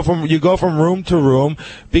you go from room to room,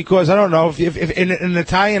 because I don't know if in an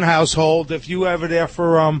Italian household, if you ever there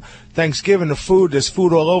for Thanksgiving, there's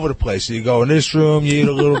food all over the place. So you go in this room, you eat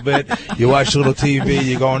a little bit, you watch a little TV.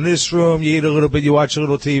 You go in this room, you eat a little bit, you watch a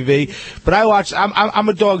little TV. But I'm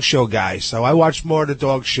a dog show guy, so I watch more of the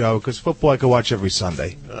dog show because football I can watch every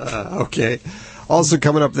Sunday. Okay. Also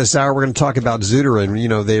coming up this hour, we're going to talk about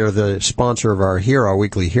Zudarin. They are the sponsor of our Hero,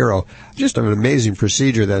 Weekly Hero. Just an amazing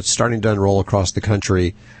procedure that's starting to unroll across the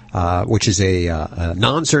country, which is a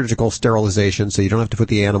non-surgical sterilization, so you don't have to put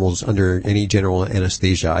the animals under any general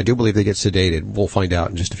anesthesia. I do believe they get sedated. We'll find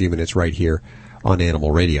out in just a few minutes right here on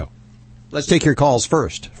Animal Radio. Let's take your calls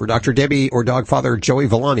first for Dr. Debbie or Dog Father Joey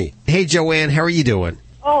Villani. Hey, Joanne, how are you doing?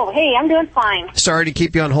 Oh, hey, I'm doing fine. Sorry to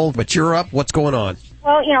keep you on hold, but you're up. What's going on?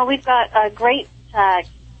 Well, we've got a great cat,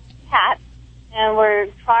 and we're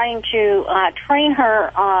trying to train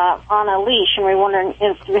her on a leash, and we're wondering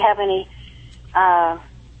if we have any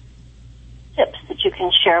tips that you can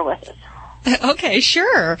share with us. Okay,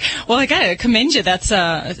 sure. Well, I gotta commend you. That's,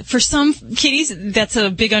 for some kitties, that's a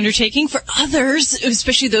big undertaking. For others,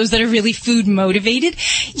 especially those that are really food motivated,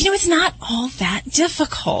 it's not all that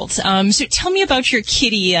difficult. So tell me about your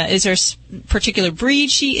kitty. Is there a particular breed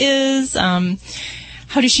she is?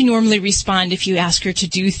 How does she normally respond if you ask her to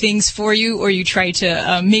do things for you or you try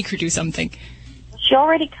to make her do something? She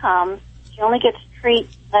already comes. She only gets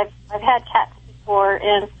treats. I've had cats before,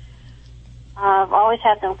 and I've always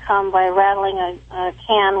had them come by rattling a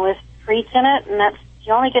can with treats in it, and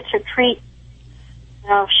she only gets her treat,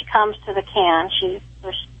 if she comes to the can.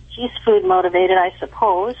 She's food motivated, I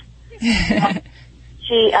suppose.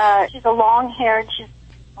 She's a long-haired, she's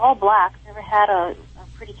all black. Never had a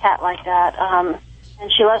pretty cat like that.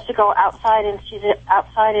 And she loves to go outside, and she's an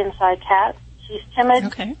outside-inside cat. She's timid.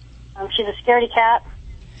 Okay. She's a scaredy cat.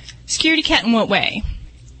 Scaredy cat in what way?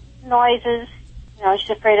 Noises. She's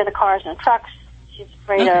afraid of the cars and trucks. She's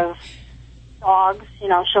afraid of dogs.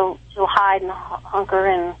 She'll hide and hunker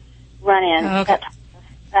and run in. Okay.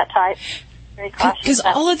 That type. Very cautious. Because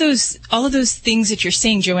all of those things that you're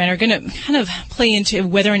saying, Joanne, are going to kind of play into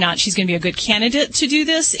whether or not she's going to be a good candidate to do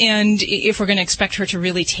this, and if we're going to expect her to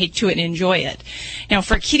really take to it and enjoy it. Now,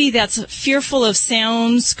 for a kitty that's fearful of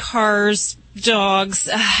sounds, cars, dogs,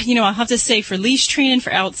 I'll have to say for leash training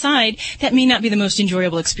for outside, that may not be the most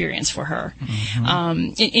enjoyable experience for her.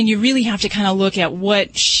 Mm-hmm. And you really have to kind of look at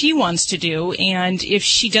what she wants to do, and if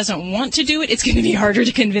she doesn't want to do it, it's going to be harder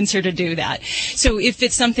to convince her to do that. So if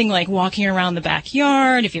it's something like walking around the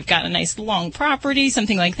backyard, if you've got a nice long property,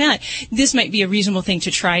 something like that, this might be a reasonable thing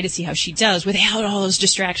to try to see how she does without all those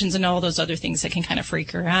distractions and all those other things that can kind of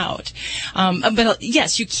freak her out. But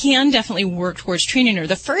yes, you can definitely work towards training her.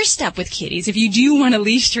 The first step with kitties, if you do want to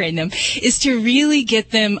leash train them, is to really get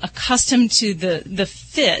them accustomed to the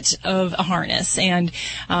fit of a harness, and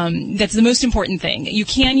that's the most important thing. You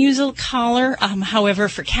can use a collar, however,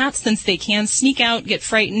 for cats, since they can sneak out, get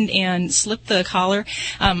frightened, and slip the collar,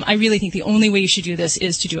 I really think the only way you should do this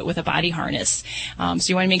is to do it with a body harness. So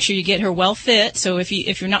you want to make sure you get her well fit. So if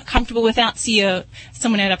you're not comfortable with that, see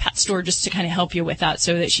someone at a pet store just to kind of help you with that,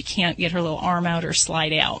 so that she can't get her little arm out or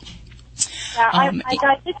slide out. Yeah,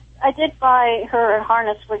 I did buy her a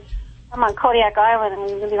harness. I'm on Kodiak Island, and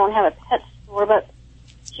we really don't have a pet store, but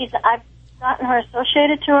I've gotten her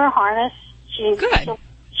associated to her harness. She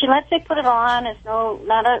lets me put it on. It's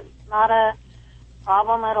not a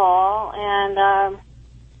problem at all. And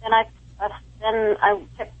then I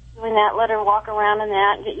kept doing that, let her walk around in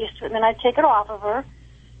that and get used to it. And then I'd take it off of her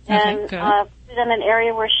and put it in an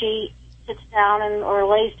area where she sits down or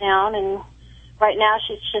lays down. And right now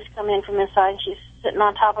she's just come in from inside and she's sitting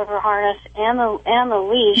on top of her harness and the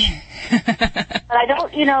leash. But I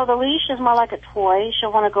don't, the leash is more like a toy.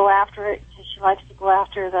 She'll want to go after it because she likes to go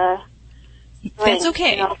after the That's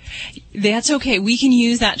okay. That's okay. We can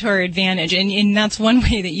use that to our advantage, and that's one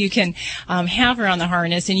way that you can have her on the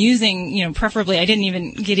harness. And using, preferably, I didn't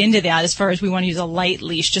even get into that as far as we want to use a light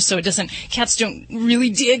leash, just so it doesn't. Cats don't really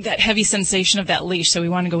dig that heavy sensation of that leash, so we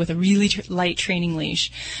want to go with a really light training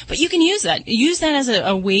leash. But you can use that. Use that as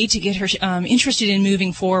a way to get her interested in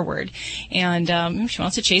moving forward. And if she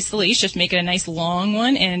wants to chase the leash, just make it a nice long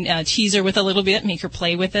one and tease her with a little bit, make her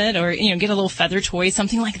play with it, or get a little feather toy,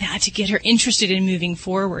 something like that, to get her interested in moving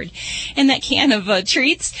forward. And that can of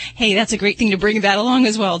treats, hey, that's a great thing to bring that along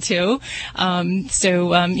as well too. Even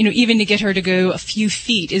to get her to go a few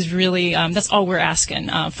feet is really that's all we're asking.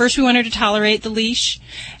 First, we want her to tolerate the leash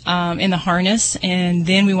and the harness, and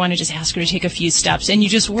then we want to just ask her to take a few steps. And you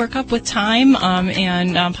just work up with time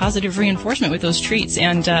and positive reinforcement with those treats.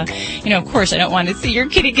 And of course, I don't want to see your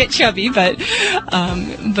kitty get chubby, but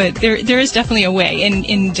there is definitely a way.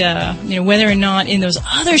 And whether or not in those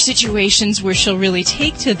other situations where she'll really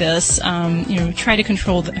take to this, try to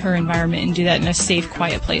control her environment and do that in a safe,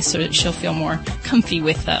 quiet place so that she'll feel more comfy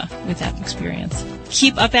with that experience.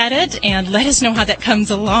 Keep up at it and let us know how that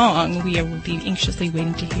comes along. We will be anxiously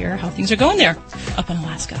waiting to hear how things are going there up in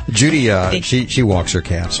Alaska. Judy, she walks her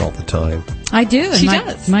cats all the time. I do. She and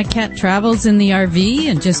does. My cat travels in the RV,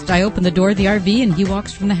 and I open the door of the RV, and he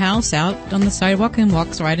walks from the house out on the sidewalk and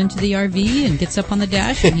walks right into the RV and gets up on the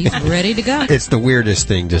dash, and he's ready to go. It's the weirdest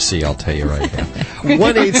thing to see, I'll tell you right now.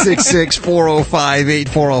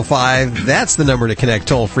 1-866-405-8405. That's the number to connect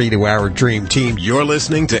toll-free to our Dream Team. You're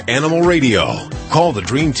listening to Animal Radio. Call the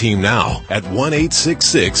Dream Team now at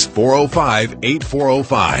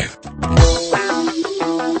 1-866-405-8405.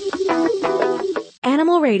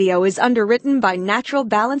 Animal Radio is underwritten by Natural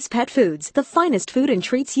Balance Pet Foods, the finest food and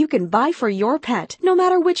treats you can buy for your pet. No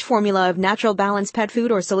matter which formula of Natural Balance Pet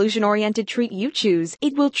Food or solution-oriented treat you choose,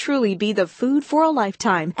 it will truly be the food for a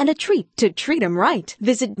lifetime and a treat to treat 'em right.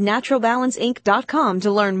 Visit naturalbalanceinc.com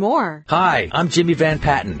to learn more. Hi, I'm Jimmy Van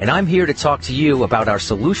Patten, and I'm here to talk to you about our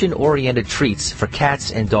solution-oriented treats for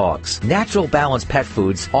cats and dogs. Natural Balance Pet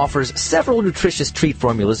Foods offers several nutritious treat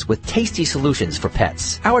formulas with tasty solutions for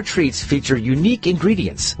pets. Our treats feature unique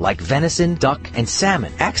ingredients like venison, duck, and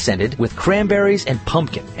salmon, accented with cranberries and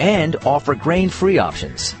pumpkin, and offer grain-free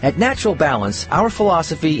options. At Natural Balance, our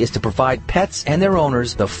philosophy is to provide pets and their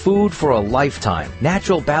owners the food for a lifetime.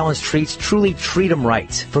 Natural Balance treats truly treat 'em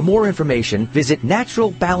right. For more information, visit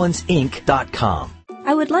naturalbalanceinc.com.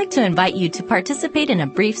 I would like to invite you to participate in a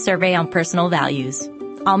brief survey on personal values.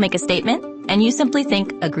 I'll make a statement, and you simply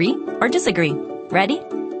think agree or disagree. Ready?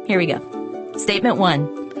 Here we go. Statement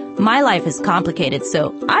 1. My life is complicated,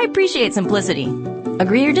 so I appreciate simplicity.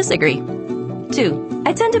 Agree or disagree? 2.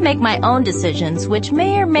 I tend to make my own decisions, which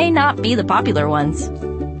may or may not be the popular ones.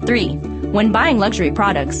 3. When buying luxury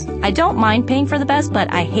products, I don't mind paying for the best,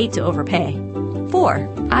 but I hate to overpay. 4.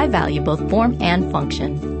 I value both form and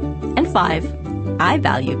function. And 5. I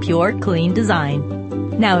value pure, clean design.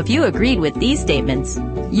 Now, if you agreed with these statements,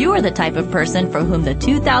 you are the type of person for whom the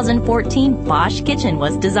 2014 Bosch kitchen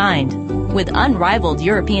was designed. With unrivaled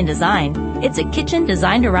European design, it's a kitchen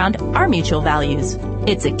designed around our mutual values.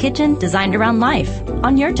 It's a kitchen designed around life,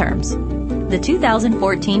 on your terms. The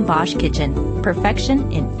 2014 Bosch kitchen, perfection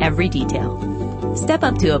in every detail. Step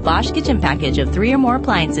up to a Bosch kitchen package of 3 or more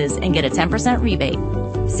appliances and get a 10% rebate.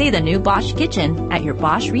 See the new Bosch kitchen at your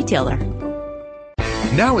Bosch retailer.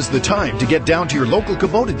 Now is the time to get down to your local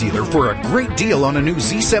Kubota dealer for a great deal on a new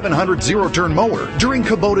Z700 zero-turn mower during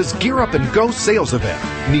Kubota's Gear Up and Go sales event.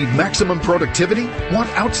 Need maximum productivity? Want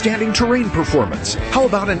outstanding terrain performance? How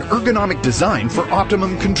about an ergonomic design for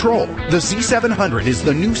optimum control? The Z700 is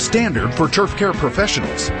the new standard for turf care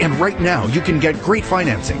professionals. And right now, you can get great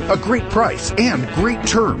financing, a great price, and great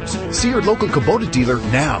terms. See your local Kubota dealer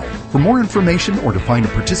now. For more information or to find a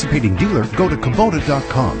participating dealer, go to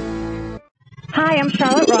Kubota.com. Hi, I'm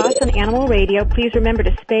Charlotte Ross on Animal Radio. Please remember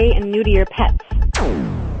to spay and neuter your pets.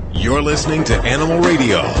 You're listening to Animal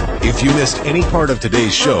Radio. If you missed any part of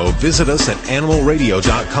today's show, visit us at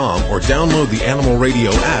animalradio.com or download the Animal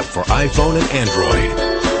Radio app for iPhone and Android.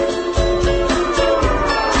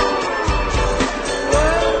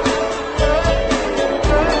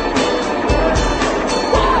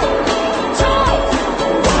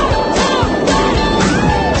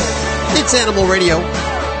 It's Animal Radio.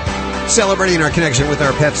 Celebrating our connection with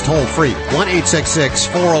our pets toll-free.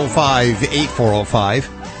 1-866-405-8405.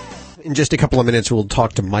 In just a couple of minutes, we'll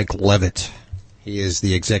talk to Mike Levitt. He is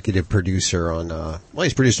the executive producer on,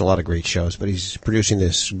 he's produced a lot of great shows, but he's producing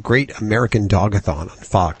this Great American Dog-a-thon on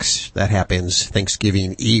Fox. That happens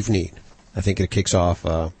Thanksgiving evening. I think it kicks off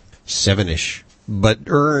 7-ish. But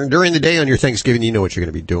during the day on your Thanksgiving, you know what you're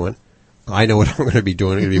going to be doing. I know what I'm going to be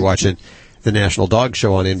doing. I'm going to be watching the National Dog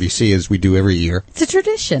Show on NBC, as we do every year. It's a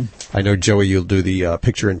tradition. I know, Joey, you'll do the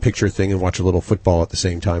picture-in-picture thing and watch a little football at the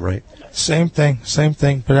same time, right? Same thing.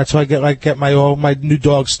 But that's why I get all my new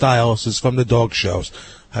dog styles is from the dog shows.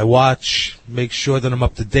 I watch, make sure that I'm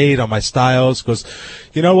up to date on my styles, because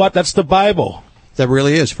you know what? That's the Bible. That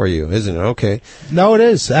really is for you, isn't it? Okay. No, it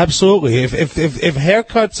is. Absolutely. If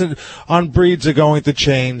haircuts on breeds are going to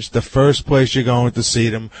change, the first place you're going to see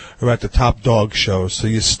them are at the top dog shows. So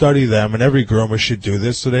you study them, and every groomer should do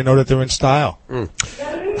this so they know that they're in style.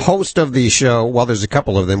 Host of the show, well, there's a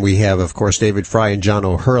couple of them. We have, of course, David Fry and John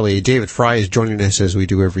O'Hurley. David Fry is joining us as we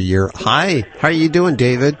do every year. Hi. How are you doing,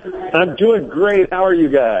 David? I'm doing great. How are you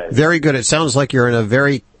guys? Very good. It sounds like you're in a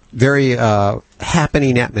very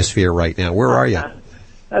happening atmosphere right now. Where are you?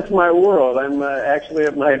 That's my world. I'm actually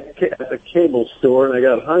at the cable store, and I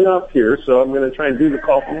got hung up here, so I'm going to try and do the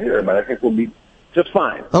call from here, but I think we'll be just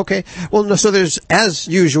fine. Okay. Well, no, so there's, as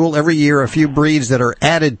usual, every year a few breeds that are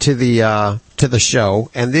added to the show,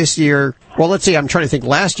 and this year, well, let's see, I'm trying to think.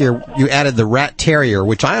 Last year you added the Rat Terrier,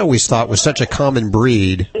 which I always thought was such a common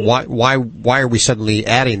breed. Why are we suddenly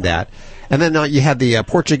adding that? And then you had the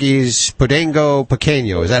Portuguese Podengo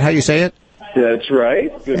Pequeño. Is that how you say it? That's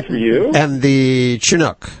right. Good for you. And the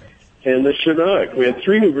Chinook. And the Chinook. We had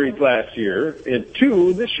 3 new breeds last year and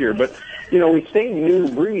 2 this year. But, we say new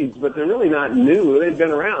breeds, but they're really not new. They've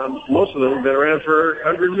been around. Most of them have been around for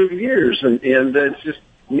hundreds of years. And it's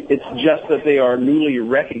just that they are newly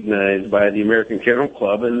recognized by the American Kennel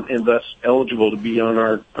Club and thus eligible to be on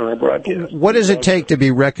our broadcast. What does it take to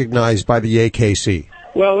be recognized by the AKC?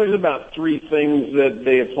 Well, there's about 3 things that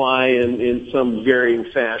they apply in some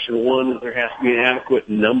varying fashion. One, there has to be an adequate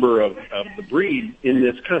number of the breed in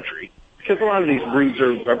this country, because a lot of these breeds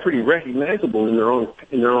are pretty recognizable in their own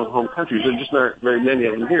home countries. There just aren't very many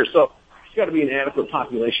of them here. So there's got to be an adequate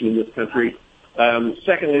population in this country.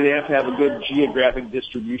 Secondly, they have to have a good geographic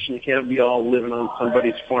distribution. You can't be all living on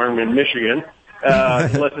somebody's farm in Michigan.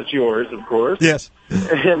 Unless it's yours, of course. Yes.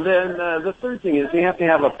 And then the third thing is they have to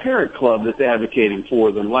have a parent club that's advocating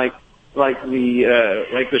for them, like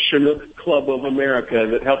the Chinook Club of America,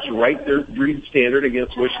 that helps write their breed standard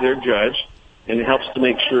against which they're judged, and it helps to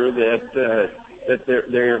make sure that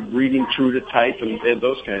they're breeding true to type and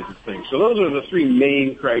those kinds of things. So those are the 3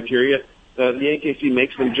 main criteria. The AKC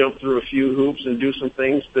makes them jump through a few hoops and do some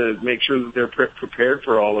things to make sure that they're prepared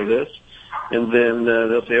for all of this. And then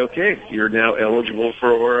they'll say, okay, you're now eligible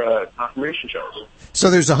for confirmation shows. So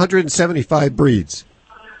there's 175 breeds.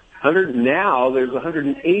 Now there's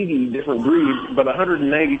 180 different breeds, but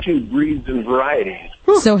 192 breeds and varieties.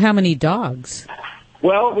 So how many dogs?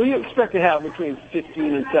 Well, we expect to have between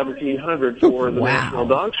 1,500 and 1,700 for the National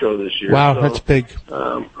Dog Show this year. Wow, so, that's big.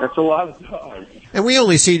 That's a lot of dogs. And we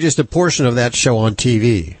only see just a portion of that show on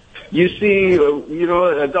TV. You see,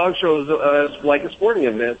 a dog show is like a sporting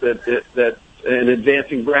event that an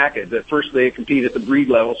advancing bracket. That first they compete at the breed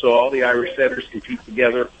level, so all the Irish setters compete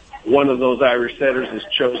together. One of those Irish setters is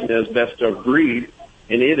chosen as best of breed,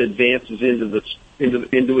 and it advances into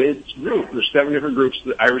its group. There's 7 different groups.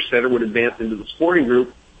 The Irish setter would advance into the sporting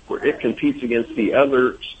group, where it competes against the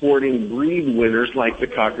other sporting breed winners, like the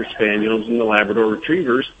Cocker Spaniels and the Labrador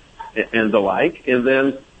Retrievers and the like, and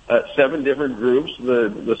then 7 different groups,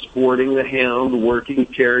 the sporting, the hound, the working,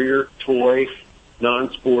 terrier, toy,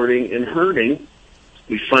 non-sporting, and herding.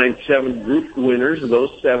 We find 7 group winners, and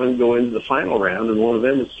those 7 go into the final round, and one of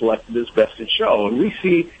them is selected as best in show. And we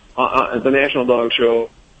see at the National Dog Show,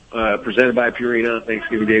 presented by Purina on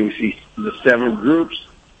Thanksgiving Day, we see the 7 groups,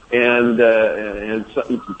 and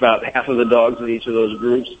about half of the dogs in each of those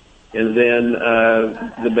groups, and then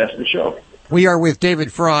the best in show. We are with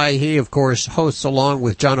David Fry. He, of course, hosts along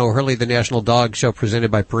with John O'Hurley the National Dog Show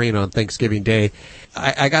presented by Purina on Thanksgiving Day.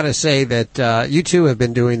 I got to say that you two have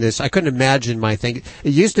been doing this. I couldn't imagine my thing. It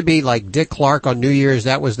used to be like Dick Clark on New Year's.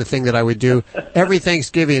 That was the thing that I would do. Every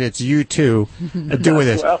Thanksgiving, it's you two doing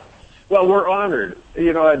this. Well, we're honored.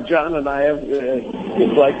 John and I have,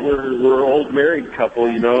 it's like we're an old married couple,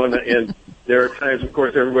 and there are times, of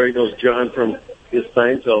course, everybody knows John from his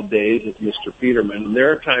Seinfeld days as Mr. Peterman, and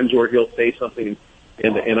there are times where he'll say something,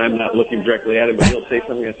 and I'm not looking directly at him, but he'll say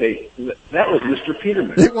something, and I say, that was Mr.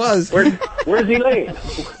 Peterman. It was. Where's Elaine?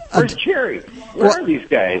 Where's Cherry? Where are these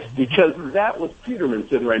guys? Because that was Peterman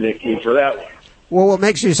sitting right next to me for that one. Well, what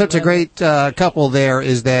makes you such a great couple there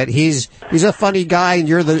is that he's a funny guy, and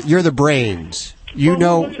you're the brains. You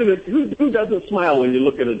know, listen, who doesn't smile when you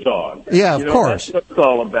look at a dog? Yeah, of course. That's what it's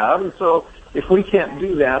all about. And so, if we can't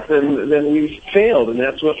do that, then we've failed. And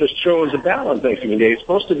that's what the show is about on Thanksgiving Day. It's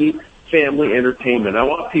supposed to be family entertainment. I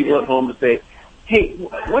want people at home to say, "Hey,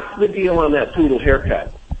 what's the deal on that poodle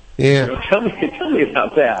haircut? Yeah. Tell me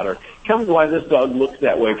about that, or tell me why this dog looks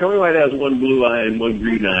that way. Tell me why it has one blue eye and one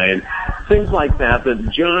green eye, and things like that." That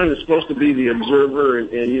John is supposed to be the observer,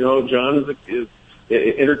 and John is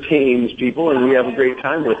entertains people, and we have a great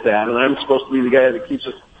time with that. And I'm supposed to be the guy that keeps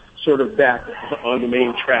us sort of back on the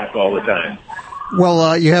main track all the time.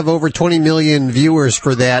 Well, you have over 20 million viewers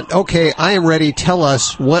for that. Okay, I am ready. Tell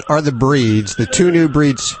us, what are the breeds, the 2 new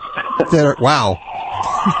breeds that are, wow.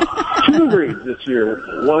 2 breeds this year.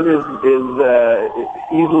 One is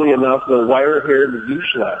easily enough the wire-haired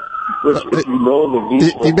Vizsla, which, if you know the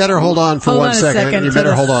Vizsla... You better hold on for 1 second. You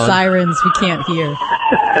better hold on. Sirens we can't hear.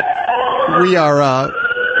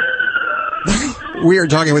 We are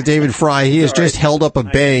talking with David Fry. He has just held up a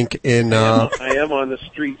bank in... I am on the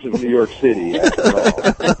streets of New York City, after all.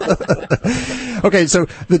 Okay, so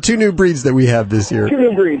the 2 new breeds that we have this year. 2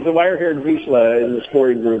 new breeds. The wire-haired Vizsla in the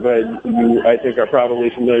sporting group. You, I think, are probably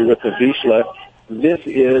familiar with the Vizsla. This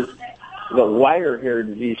is the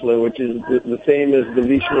wire-haired Vizsla, which is the same as the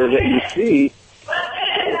Vizsla that you see.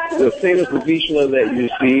 The same as the Vizsla that you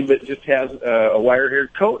see, but just has a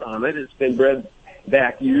wire-haired coat on it. It's been bred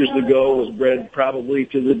back years ago. Was bred probably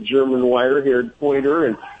to the German wire-haired pointer,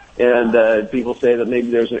 and people say that maybe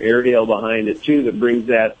there's an Airedale behind it too that brings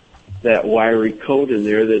that wiry coat in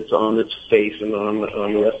there that's on its face and on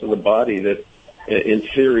the rest of the body that, in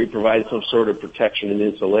theory, provides some sort of protection and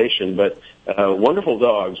insulation. But wonderful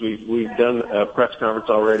dogs. We've done a press conference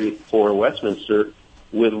already for Westminster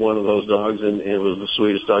with one of those dogs, and it was the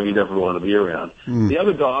sweetest dog you'd ever want to be around. The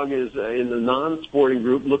other dog is in the non-sporting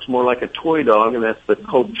group, looks more like a toy dog, and that's the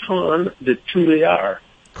Coton de Tuléar.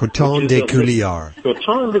 Coton de Tuléar.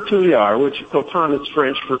 Coton de Tuléar, which Coton is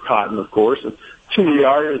French for cotton, of course, and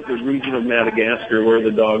Tuléar is the region of Madagascar where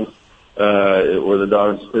the dogs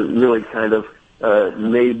really kind of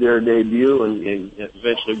made their debut and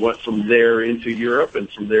eventually went from there into Europe and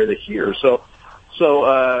from there to here. So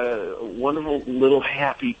wonderful little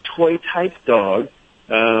happy toy type dog.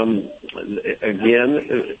 Again,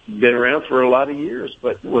 been around for a lot of years,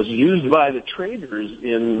 but was used by the traders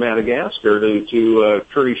in Madagascar to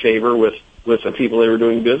curry favor with the people they were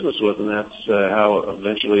doing business with, and that's how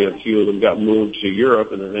eventually a few of them got moved to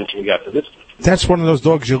Europe and eventually got to this country. That's one of those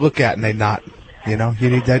dogs you look at and they not. You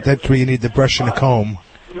need that's where you need the brush and the comb.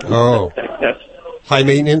 Oh. High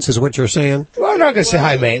maintenance is what you're saying? Well, I'm not going to say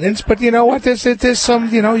high maintenance, but you know what? There's some,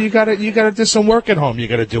 you gotta do some work at home you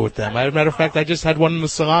gotta do with them. As a matter of fact, I just had one in the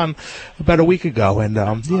salon about a week ago, and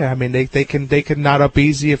they can knot up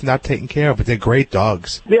easy if not taken care of, but they're great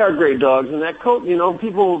dogs. They are great dogs, and that coat,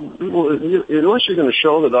 people, unless you're going to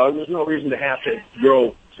show the dog, there's no reason to have to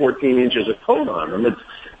grow 14 inches of coat on them. It's,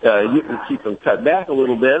 you can keep them cut back a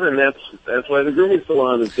little bit, and that's why the grooming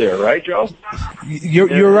salon is there, right, Joe?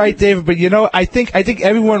 You're right, David. But I think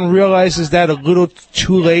everyone realizes that a little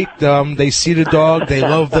too late. They see the dog, they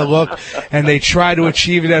love the look, and they try to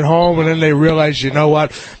achieve it at home, and then they realize, you know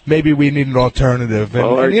what? Maybe we need an alternative.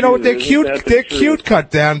 And you know what? They're cute. They're cute cut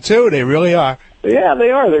down too. They really are. Yeah, they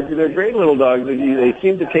are. They're great little dogs. They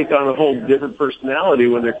seem to take on a whole different personality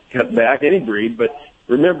when they're cut back, any breed, but.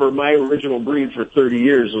 Remember, my original breed for 30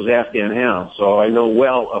 years was Afghan Hound, so I know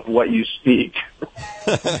well of what you speak.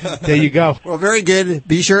 There you go. Well, very good.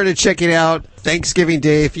 Be sure to check it out. Thanksgiving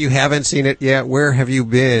Day, if you haven't seen it yet, where have you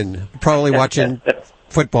been? Probably watching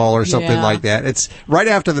football or something like that. It's right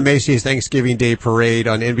after the Macy's Thanksgiving Day Parade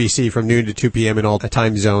on NBC from noon to 2 p.m. in all the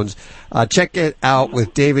time zones. Check it out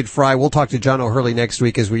with David Fry. We'll talk to John O'Hurley next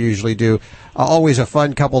week, as we usually do. Always a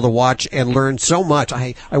fun couple to watch and learn so much.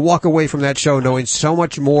 I walk away from that show knowing so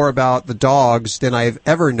much more about the dogs than I've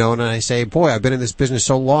ever known, and I say, boy, I've been in this business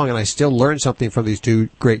so long, and I still learn something from these 2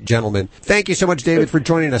 great gentlemen. Thank you so much, David, for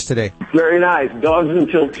joining us today. Very nice. Dogs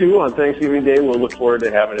until 2 on Thanksgiving Day. We'll look forward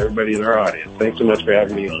to having everybody in our audience. Thanks so much for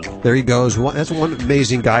having me on. There he goes. That's one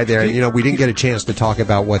amazing guy there. And, we didn't get a chance to talk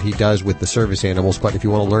about what he does with the service animals, but if you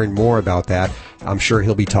want to learn more about that, I'm sure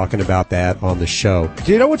he'll be talking about that on the show.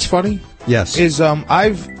 Do you know what's funny? Yes.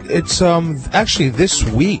 Actually this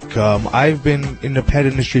week, I've been in the pet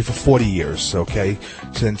industry for 40 years, okay?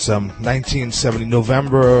 Since,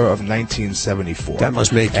 November of 1974. That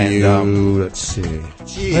must make you, let's see.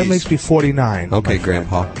 That makes me 49. Okay,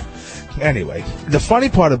 Grandpa. Anyway, the funny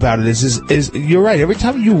part about it is you're right. Every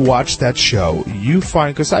time you watch that show, you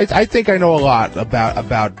find, because I think I know a lot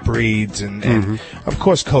about breeds and of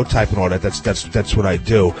course coat type and all that. That's what I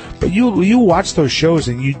do. But you watch those shows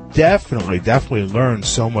and you definitely learn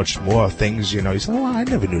so much more things. You say, oh, I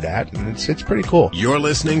never knew that, and it's pretty cool. You're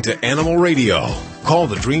listening to Animal Radio. Call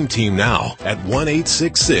the Dream Team now at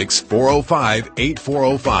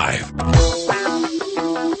 1-866-405-8405.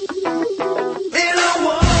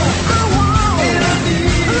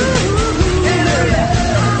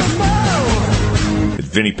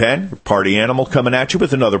 Vinnie Penn, Party Animal, coming at you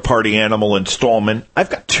with another Party Animal installment. I've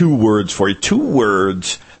got 2 words for you. 2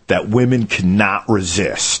 words that women cannot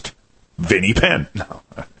resist. Vinnie Penn. No,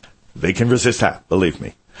 they can resist that, believe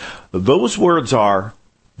me. Those words are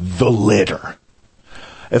the litter.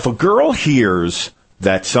 If a girl hears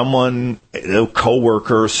that someone, a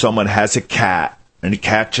coworker, someone has a cat, and the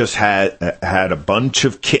cat just had a bunch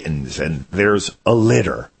of kittens, and there's a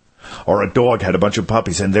litter, or a dog had a bunch of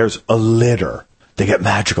puppies, and there's a litter, they get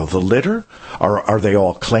magical. The litter? Are they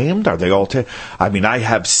all claimed? Are they all... I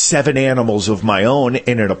have 7 animals of my own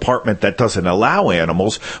in an apartment that doesn't allow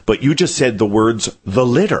animals, but you just said the words, the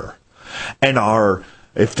litter. And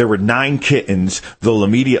if there were 9 kittens, they'll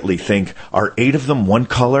immediately think, are 8 of them one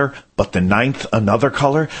color, but the 9th another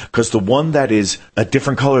color? Because the one that is a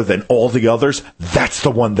different color than all the others, that's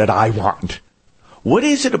the one that I want. What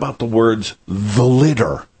is it about the words, the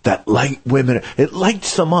litter, that light women? It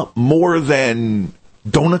lights them up more than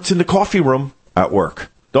donuts in the coffee room at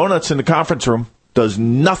work. Donuts in the conference room does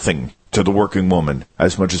nothing to the working woman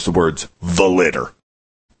as much as the words, the litter.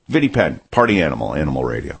 Vinnie Penn, Party Animal, Animal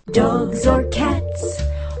Radio. Dogs or cats,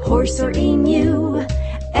 horse or emu,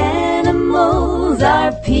 animals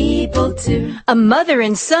are people too. A mother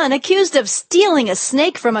and son accused of stealing a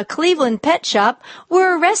snake from a Cleveland pet shop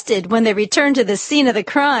were arrested when they returned to the scene of the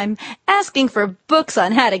crime, asking for books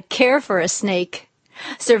on how to care for a snake.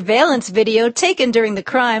 Surveillance video taken during the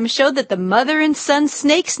crime showed that the mother and son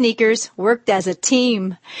snake sneakers worked as a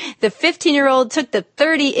team. The 15-year-old took the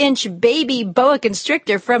 30-inch baby boa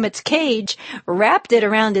constrictor from its cage, wrapped it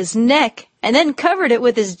around his neck, and then covered it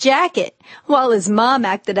with his jacket, while his mom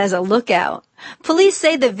acted as a lookout. Police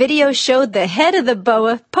say the video showed the head of the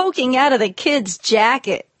boa poking out of the kid's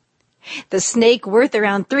jacket. The snake, worth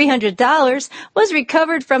around $300, was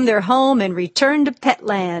recovered from their home and returned to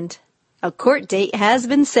Petland. A court date has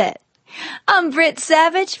been set. I'm Britt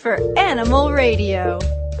Savage for Animal Radio.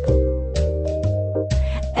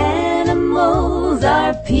 Animals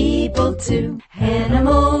are people too.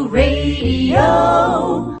 Animal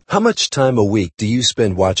Radio. How much time a week do you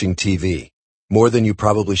spend watching TV? More than you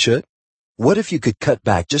probably should? What if you could cut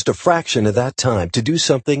back just a fraction of that time to do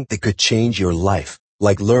something that could change your life,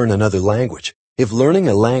 like learn another language? If learning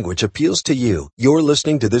a language appeals to you, you're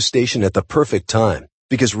listening to this station at the perfect time.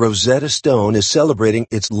 Because Rosetta Stone is celebrating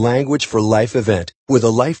its Language for Life event with a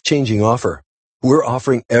life-changing offer. We're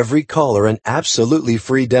offering every caller an absolutely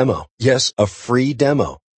free demo. Yes, a free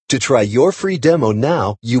demo. To try your free demo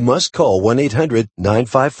now, you must call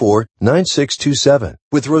 1-800-954-9627.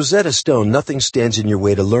 With Rosetta Stone, nothing stands in your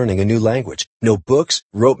way to learning a new language. No books,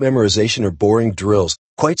 rote memorization, or boring drills.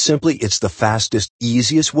 Quite simply, it's the fastest,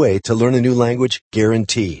 easiest way to learn a new language,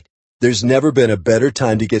 guaranteed. There's never been a better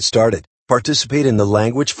time to get started. Participate in the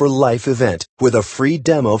Language for Life event with a free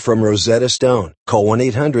demo from Rosetta Stone. Call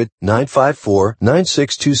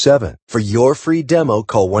 1-800-954-9627. For your free demo,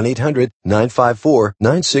 call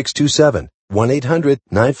 1-800-954-9627.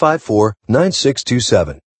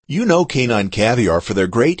 1-800-954-9627. You know Canine Caviar for their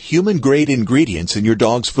great human-grade ingredients in your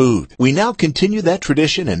dog's food. We now continue that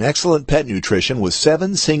tradition in excellent pet nutrition with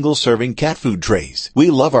 7 single-serving cat food trays. We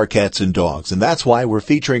love our cats and dogs, and that's why we're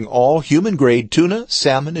featuring all human-grade tuna,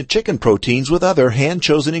 salmon, and chicken proteins with other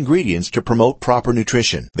hand-chosen ingredients to promote proper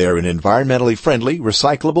nutrition. They're in environmentally friendly,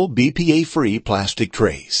 recyclable, BPA-free plastic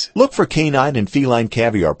trays. Look for canine and feline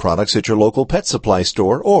caviar products at your local pet supply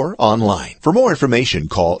store or online. For more information,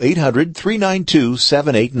 call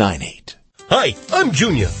 800-392-7898. Hi, I'm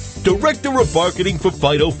Junior, Director of Marketing for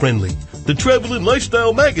Fido Friendly, the travel and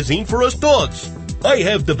lifestyle magazine for us dogs. I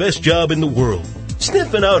have the best job in the world,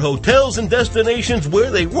 sniffing out hotels and destinations where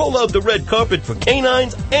they roll out the red carpet for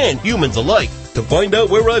canines and humans alike. To find out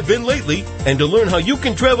where I've been lately and to learn how you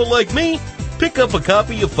can travel like me, pick up a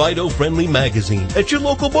copy of Fido Friendly magazine at your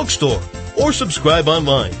local bookstore or subscribe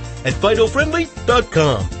online at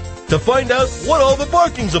FidoFriendly.com to find out what all the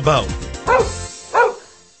barking's about.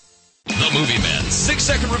 The Movie Man's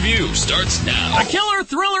 6-second review starts now. A killer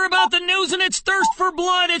thriller about the news and its thirst for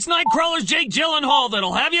blood. It's Nightcrawler's Jake Gyllenhaal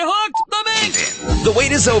that'll have you hooked. The The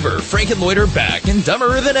wait is over. Frank and Lloyd are back and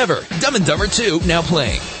dumberer than ever. Dumb and Dumber 2 now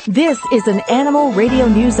playing. This is an Animal Radio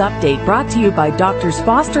News Update brought to you by Doctors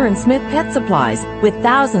Foster and Smith Pet Supplies, with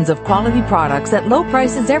thousands of quality products at low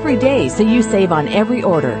prices every day, so you save on every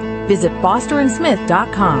order. Visit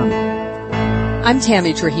fosterandsmith.com. I'm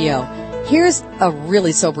Tammy Trujillo. Here's a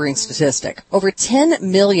really sobering statistic. Over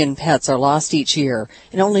 10 million pets are lost each year,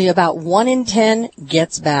 and only about 1 in 10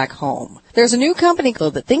 gets back home. There's a new company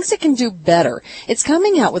that thinks it can do better. It's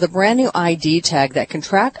coming out with a brand new ID tag that can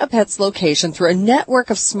track a pet's location through a network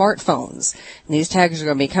of smartphones. And these tags are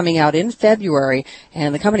going to be coming out in February,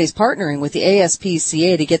 and the company's partnering with the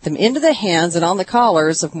ASPCA to get them into the hands and on the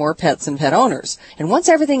collars of more pets and pet owners. And once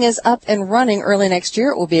everything is up and running early next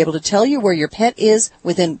year, it will be able to tell you where your pet is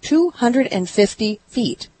within 250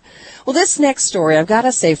 feet. Well, this next story, I've got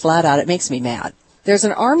to say flat out, it makes me mad. There's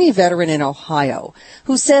an Army veteran in Ohio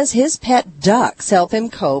who says his pet ducks help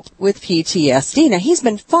him cope with PTSD. Now, he's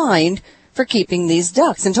been fined for keeping these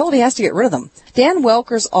ducks and told he has to get rid of them. Dan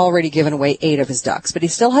Welker's already given away 8 of his ducks, but he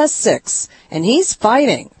still has 6, and he's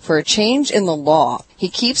fighting for a change in the law. He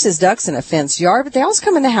keeps his ducks in a fenced yard, but they always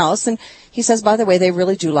come in the house, and he says, by the way, they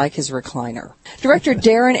really do like his recliner. Director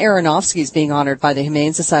Darren Aronofsky is being honored by the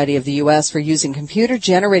Humane Society of the U.S. for using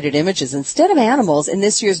computer-generated images instead of animals in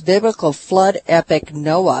this year's biblical flood epic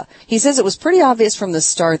Noah. He says it was pretty obvious from the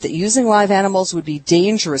start that using live animals would be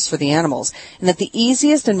dangerous for the animals, and that the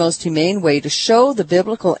easiest and most humane way to show the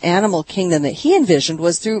biblical animal kingdom that he envisioned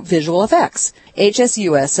was through visual effects.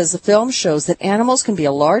 HSUS says the film shows that animals can be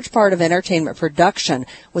a large part of entertainment production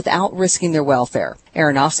without risking their welfare.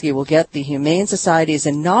 Aronofsky will get the Humane Society's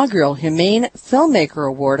inaugural Humane Filmmaker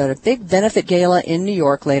Award at a big benefit gala in New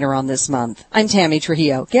York later on this month. I'm Tammy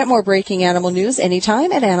Trujillo. Get more breaking animal news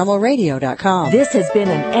anytime at animalradio.com. This has been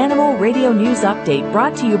an Animal Radio News Update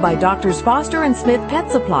brought to you by Doctors Foster and Smith Pet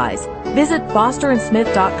Supplies. Visit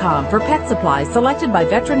fosterandsmith.com for pet supplies selected by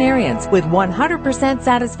veterinarians with 100%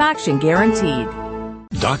 satisfaction guaranteed.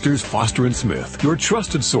 Doctors Foster and Smith, your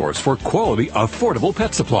trusted source for quality, affordable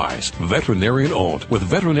pet supplies. Veterinarian owned with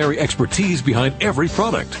veterinary expertise behind every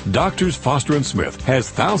product. Doctors Foster and Smith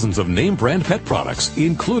has thousands of name brand pet products,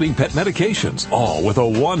 including pet medications, all with a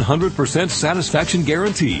 100% satisfaction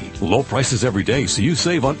guarantee. Low prices every day, so you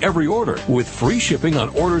save on every order with free shipping on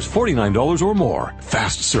orders $49 or more.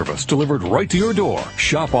 Fast service delivered right to your door.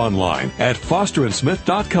 Shop online at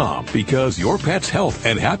fosterandsmith.com because your pet's health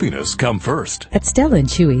and happiness come first. At Stella &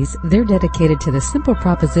 Chewy's, they're dedicated to the simple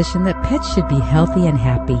proposition that pets should be healthy and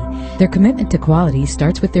happy. Their commitment to quality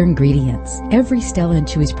starts with their ingredients. Every Stella &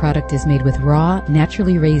 Chewy's product is made with raw,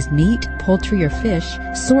 naturally raised meat, poultry, or fish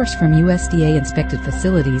sourced from USDA-inspected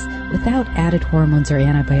facilities without added hormones or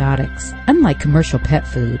antibiotics. Unlike commercial pet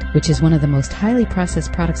food, which is one of the most highly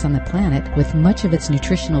processed products on the planet with much of its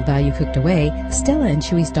nutritional value cooked away, Stella &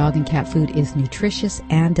 Chewy's dog and cat food is nutritious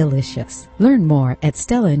and delicious. Learn more at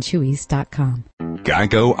StellaandChewy's.com.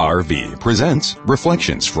 Geico RV presents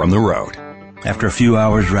Reflections from the Road. After a few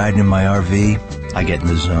hours riding in my RV, I get in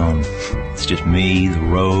the zone. It's just me, the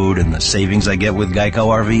road, and the savings I get with Geico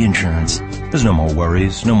RV insurance. There's no more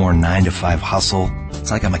worries, no more 9-to-5 hustle.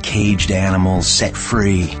 It's like I'm a caged animal set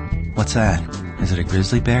free. What's that? Is it a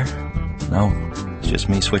grizzly bear? No, it's just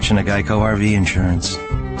me switching to Geico RV insurance.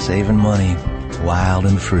 Saving money, wild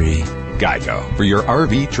and free. Geico, for your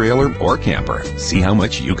RV, trailer, or camper. See how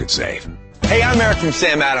much you could save. Hey, I'm Eric from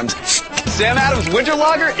Sam Adams. Sam Adams Winter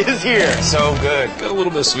Lager is here. So good. Got a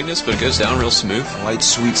little bit of sweetness, but it goes down real smooth. A light,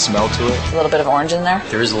 sweet smell to it. A little bit of orange in there.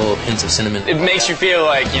 There is a little hint of cinnamon. It makes you feel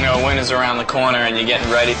like, winter's around the corner and you're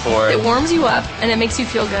getting ready for it. It warms you up and it makes you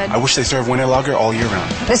feel good. I wish they served Winter Lager all year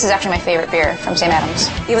round. This is actually my favorite beer from Sam Adams.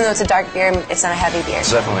 Even though it's a dark beer, it's not a heavy beer.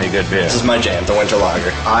 It's definitely a good beer. This is my jam, the Winter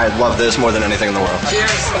Lager. I love this more than anything in the world.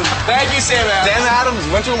 Cheers. Thank you, Sam Adams. Sam Adams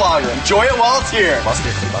Winter Lager. Enjoy it while it's here. Boston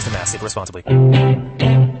Beer Company, Boston, Mass. Save responsibly.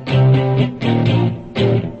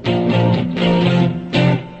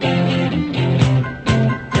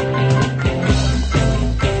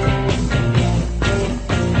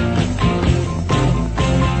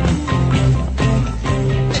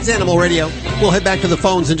 It's Animal Radio. We'll head back to the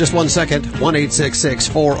phones in just 1 second.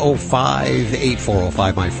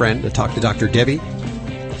 1-866-405-8405, my friend, to talk to Dr. Debbie,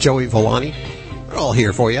 Joey Villani. We're all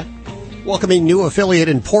here for you. Welcoming new affiliate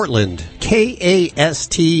in Portland,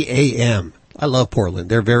 KASTAM. I love Portland.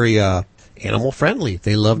 They're very animal friendly.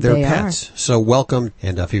 They love their pets. So welcome.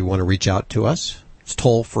 And if you want to reach out to us, it's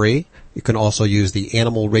toll free. You can also use the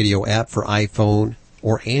Animal Radio app for iPhone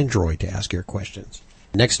or Android to ask your questions.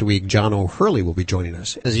 Next week, John O'Hurley will be joining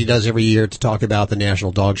us, as he does every year, to talk about the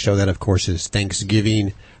National Dog Show. That, of course, is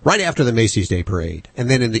Thanksgiving, right after the Macy's Day Parade. And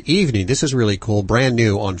then in the evening, this is really cool, brand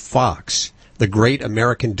new on Fox, the Great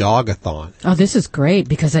American Dog-a-thon. Oh, this is great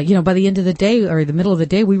because, by the end of the day or the middle of the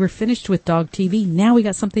day, we were finished with dog TV. Now we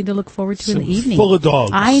got something to look forward to in the evening. Full of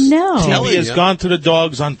dogs. I know. TV has gone to the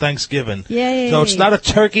dogs on Thanksgiving. Yay. So it's not a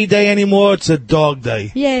turkey day anymore, it's a dog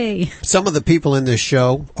day. Yay. Some of the people in this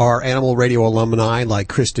show are Animal Radio alumni like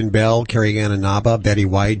Kristen Bell, Carrie Ananaba, Betty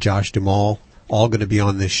White, Josh Duhamel, all going to be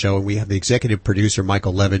on this show. And we have the executive producer,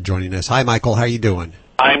 Michael Levitt, joining us. Hi, Michael. How are you doing?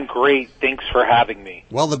 I'm great. Thanks for having me.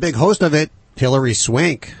 Well, the big host of it, Hillary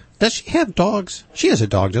Swank. Does she have dogs? She has a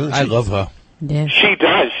dog, doesn't she? I love her. Yeah. She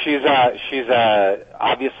does. She's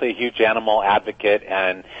obviously a huge animal advocate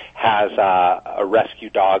and has a rescue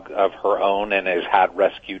dog of her own and has had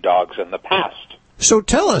rescue dogs in the past. So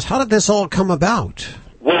tell us, how did this all come about?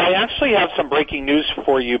 Well, I actually have some breaking news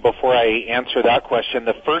for you before I answer that question.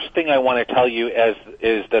 The first thing I want to tell you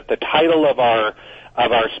is that the title of our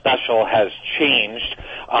special has changed.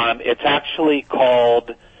 It's actually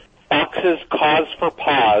called Fox's Cause for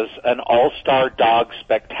Paws, an All-Star Dog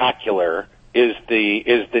Spectacular is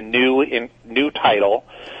the new title.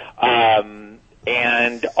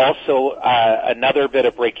 And also another bit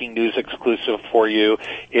of breaking news exclusive for you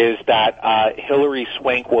is that Hillary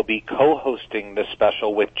Swank will be co-hosting the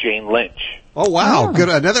special with Jane Lynch. Oh wow, good!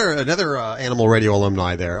 Another Animal Radio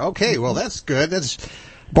alumni there. Okay, well that's good. That's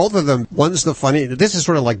both of them. One's the funny. This is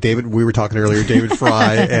sort of like David. We were talking earlier. David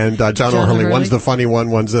Fry and John O'Hurley. One's the funny one.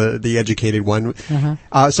 One's the educated one.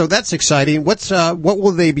 Uh-huh. So that's exciting. What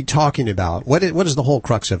will they be talking about? What is the whole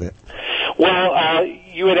crux of it? Well,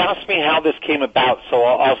 you had asked me how this came about, so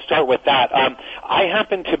I'll start with that. I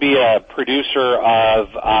happen to be a producer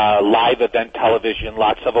of live event television,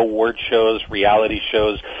 lots of award shows, reality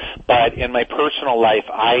shows, but in my personal life,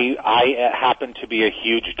 I happen to be a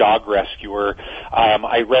huge dog rescuer.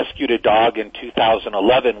 I rescued a dog in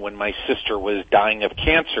 2011 when my sister was dying of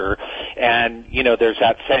cancer, and, there's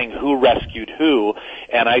that saying, who rescued who,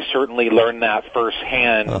 and I certainly learned that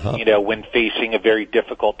firsthand, when facing a very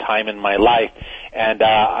difficult time in my life. And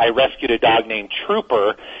I rescued a dog named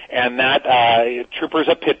Trooper, and that Trooper's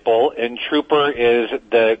a pit bull, and Trooper is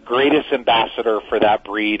the greatest ambassador for that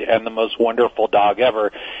breed and the most wonderful dog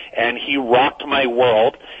ever. And he rocked my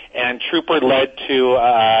world, and Trooper led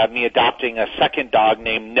to me adopting a second dog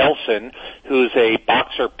named Nelson, who's a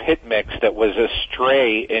boxer pit mix that was a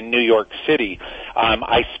stray in New York City.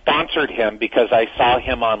 I sponsored him because I saw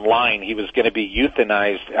him online. He was going to be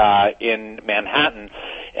euthanized in Manhattan.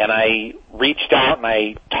 And I reached out and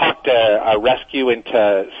I talked a rescue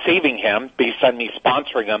into saving him based on me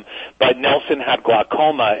sponsoring him, but Nelson had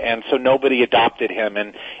glaucoma, and so nobody adopted him,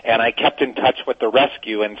 and I kept in touch with the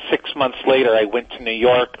rescue, and 6 months later I went to New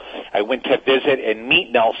York, I went to visit and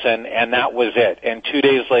meet Nelson, and that was it. And 2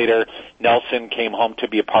 days later, Nelson came home to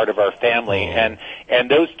be a part of our family, and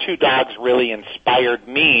those two dogs really inspired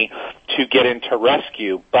me to get into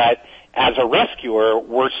rescue, but as a rescuer,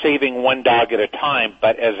 we're saving one dog at a time,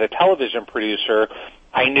 but as a television producer,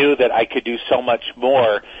 I knew that I could do so much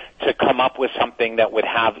more to come up with something that would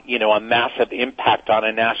have, a massive impact on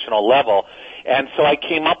a national level. And so I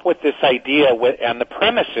came up with this idea, and the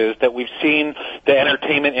premise is that we've seen the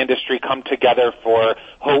entertainment industry come together for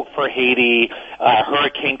Hope for Haiti,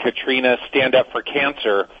 Hurricane Katrina, Stand Up for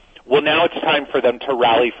Cancer. Well, now it's time for them to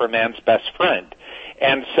rally for man's best friend.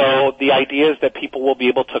 And so the idea is that people will be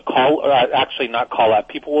able to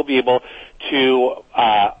people will be able to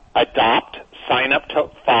adopt, sign up to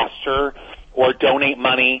foster, or donate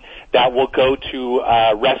money that will go to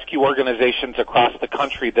rescue organizations across the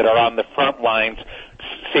country that are on the front lines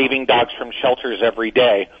saving dogs from shelters every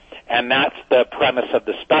day. And that's the premise of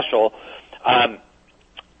the special.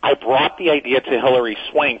 I brought the idea to Hillary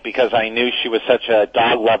Swank because I knew she was such a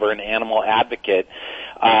dog lover and animal advocate.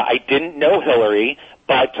 I didn't know Hillary,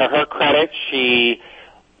 but to her credit, she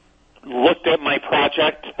looked at my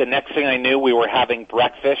project. The next thing I knew, we were having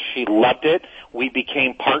breakfast. She loved it. We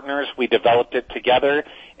became partners. We developed it together.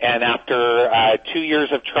 And after 2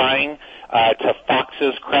 years of trying, to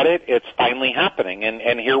Fox's credit, it's finally happening.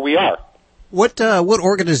 And here we are. What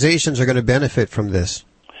organizations are going to benefit from this?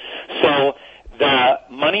 So the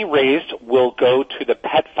money raised will go to the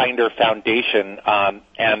Pet Finder Foundation,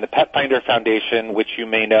 and the Pet Finder Foundation, which you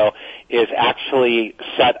may know, is actually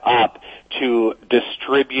set up to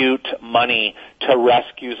distribute money to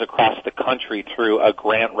rescues across the country through a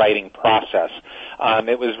grant writing process.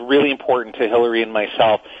 It was really important to Hillary and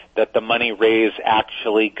myself that the money raised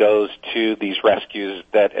actually goes to these rescues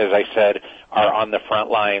that, as I said, are on the front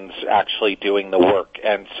lines actually doing the work.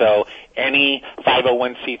 And so any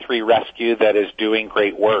 501c3 rescue that is doing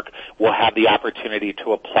great work will have the opportunity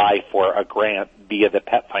to apply for a grant via the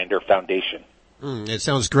Pet Finder Foundation. It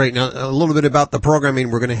sounds great. Now, a little bit about the programming.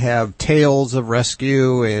 We're going to have tales of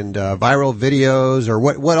rescue and viral videos, or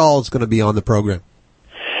what all is going to be on the program?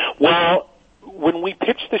 Well, when we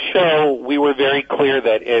pitched the show, we were very clear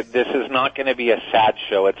that this is not going to be a sad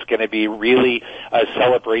show. It's going to be really a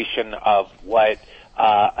celebration of what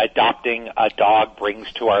adopting a dog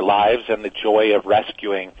brings to our lives and the joy of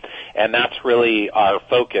rescuing. And that's really our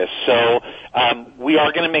focus. So we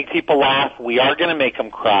are going to make people laugh. We are going to make them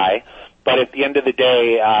cry. But at the end of the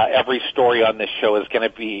day, every story on this show is going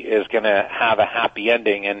to have a happy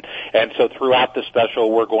ending, and so throughout the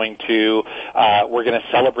special, we're going to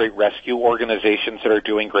celebrate rescue organizations that are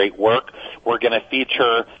doing great work. We're going to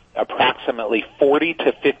feature approximately 40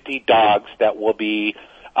 to 50 dogs that we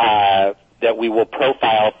will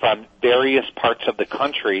profile from various parts of the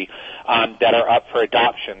country that are up for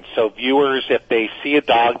adoption. So viewers, if they see a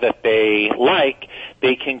dog that they like,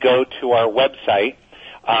 they can go to our website,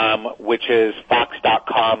 which is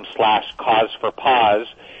fox.com/cause4paws,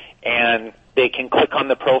 and they can click on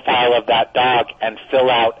the profile of that dog and fill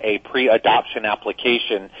out a pre-adoption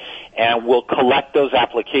application, and we'll collect those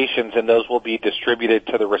applications, and those will be distributed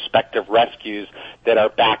to the respective rescues that are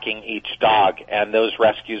backing each dog, and those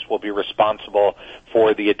rescues will be responsible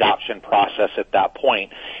for the adoption process at that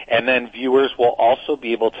point. And then viewers will also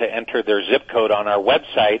be able to enter their zip code on our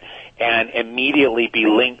website and immediately be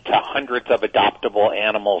linked to hundreds of adoptable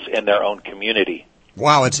animals in their own community.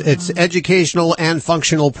 Wow, it's educational and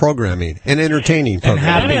functional programming and entertaining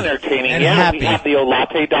programming. And entertaining, and happy. We have the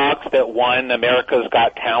Olate dogs that won America's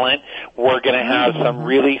Got Talent. We're going to have some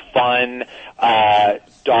really fun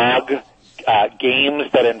dog games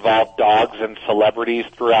that involve dogs and celebrities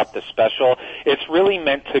throughout the special. It's really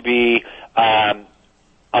meant to be a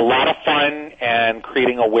lot of fun and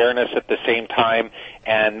creating awareness at the same time,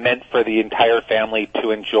 and meant for the entire family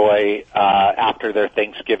to enjoy after their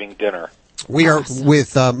Thanksgiving dinner. We are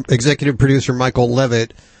with executive producer Michael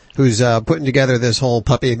Levitt, who's putting together this whole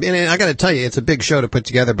puppy. And I got to tell you, it's a big show to put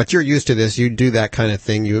together, but you're used to this. You do that kind of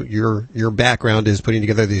thing. Your background is putting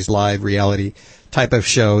together these live reality type of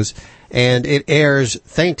shows. And it airs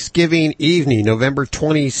Thanksgiving evening, November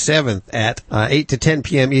 27th at 8 to 10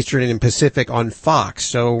 p.m. Eastern and Pacific on Fox.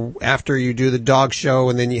 So after you do the dog show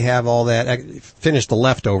and then you have all that, finish the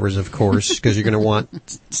leftovers, of course, because you're going to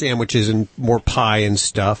want sandwiches and more pie and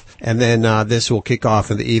stuff. And then this will kick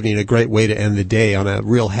off in the evening, a great way to end the day on a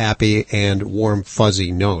real happy and warm,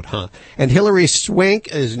 fuzzy note, huh? And Hillary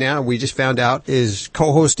Swank is now, we just found out, is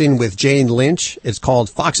co-hosting with Jane Lynch. It's called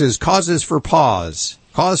Fox's Causes for Paws.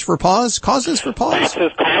 Causes for Paws, Fox's Cause for Paws,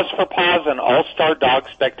 and All-Star Dog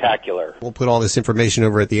Spectacular. We'll put all this information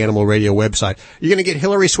over at the Animal Radio website. You're going to get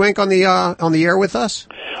Hillary Swank on the air with us?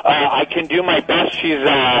 I can do my best. She's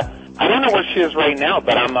I don't know where she is right now,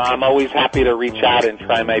 but I'm always happy to reach out and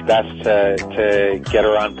try my best to get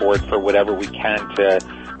her on board for whatever we can to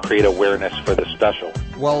create awareness for the special.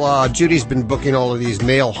 Well, Judy's been booking all of these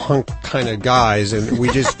male hunk kind of guys, and we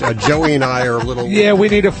just, Joey and I are a little... Yeah, we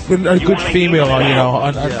need a good female,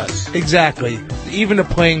 yes. Exactly. Even a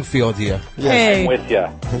playing field here. Yes. Hey. I'm with you.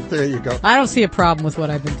 There you go. I don't see a problem with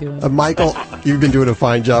what I've been doing. Michael, you've been doing a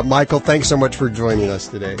fine job. Michael, thanks so much for joining us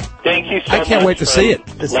today. Thank you so much. I can't wait to see it.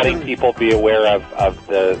 Letting people be aware of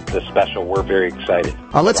the special. We're very excited.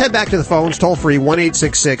 Let's head back to the phones. Toll free,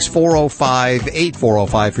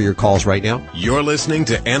 1-866-405-8405 for your calls right now. You're listening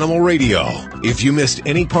to Animal Radio. If you missed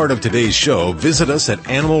any part of today's show, visit us at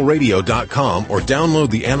animalradio.com or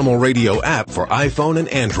download the Animal Radio app for iPhone and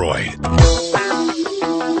Android.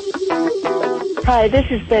 Hi, this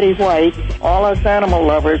is Betty White. All us animal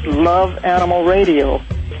lovers love Animal Radio.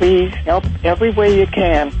 Please help every way you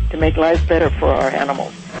can to make life better for our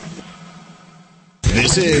animals.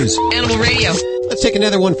 This is Animal Radio. Let's take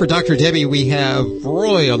another one for Dr. Debbie. We have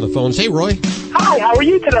Roy on the phone. Hey, Roy. Hi, how are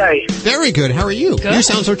you today? Very good. How are you? Good. You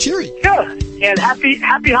sound so cheery. Good. And happy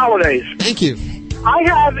holidays. Thank you. I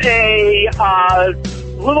have a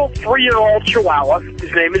little 3-year-old Chihuahua.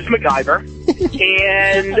 His name is MacGyver.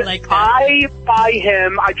 And I buy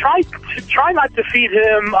him, I try not to feed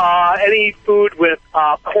him any food with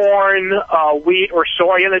corn, wheat, or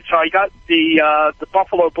soy in it. So I got the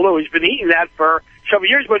Buffalo Blue. He's been eating that for several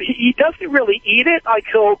years, but he doesn't really eat it. Like,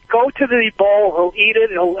 he'll go to the bowl, he'll eat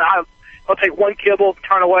it, he'll I'll take one kibble,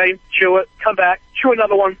 turn away, chew it, come back, chew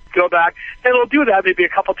another one, go back. And it'll do that maybe a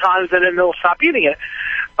couple times, and then they'll stop eating it.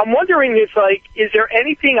 I'm wondering, is there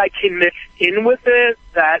anything I can mix in with it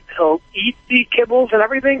that he'll eat the kibbles and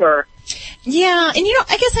everything, or? Yeah, and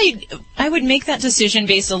I guess I would make that decision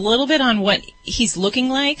based a little bit on what he's looking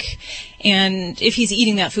like and if he's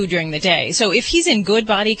eating that food during the day. So if he's in good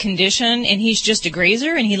body condition and he's just a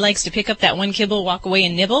grazer and he likes to pick up that one kibble, walk away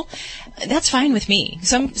and nibble, that's fine with me.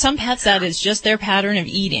 Some pets, that is just their pattern of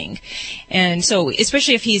eating. And so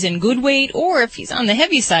especially if he's in good weight or if he's on the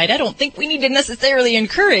heavy side, I don't think we need to necessarily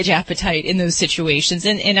encourage appetite in those situations.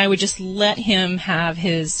 And I would just let him have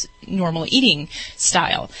his normal eating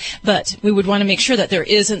style. But we would want to make sure that there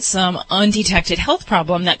isn't some undetected health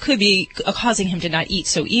problem that could be causing him to not eat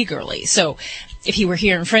so eagerly. So if he were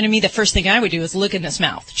here in front of me, the first thing I would do is look in his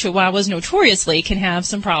mouth. Chihuahuas notoriously can have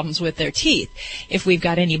some problems with their teeth. If we've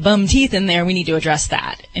got any bum teeth in there, we need to address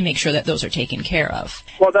that and make sure that those are taken care of.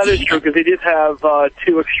 Well, that is true, because he did have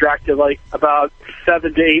two extracted about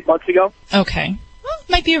 7 to 8 months ago. Okay. Well,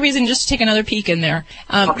 might be a reason just to take another peek in there.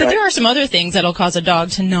 But there are some other things that'll cause a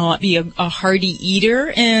dog to not be a hearty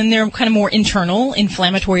eater, and they're kind of more internal,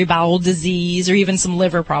 inflammatory bowel disease, or even some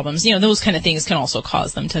liver problems. Those kind of things can also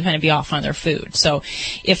cause them to kind of be off on their food. So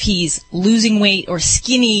if he's losing weight or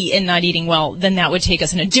skinny and not eating well, then that would take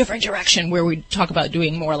us in a different direction where we talk about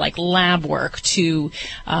doing more like lab work to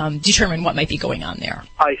determine what might be going on there.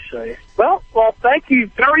 I see. Well, thank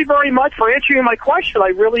you very, very much for answering my question. I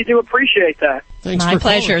really do appreciate that. Thanks My for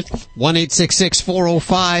pleasure.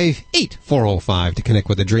 1-866-405-8405 to connect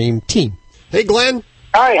with the Dream Team. Hey, Glenn.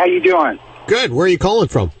 Hi, how you doing? Good. Where are you calling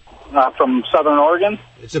from? From Southern Oregon.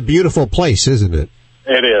 It's a beautiful place, isn't it?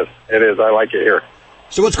 It is. It is. I like it here.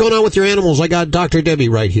 So what's going on with your animals? I got Dr. Debbie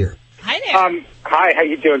right here. Hi there. Hi, how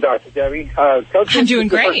you doing, Dr. Debbie? Coach, I'm doing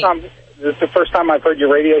great. This is the first time I've heard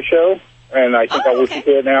your radio show, and I think I'll listen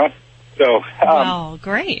to it now. So, well,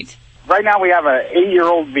 great. Right now we have an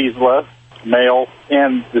 8-year-old Vizsla, male,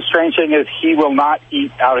 and the strange thing is he will not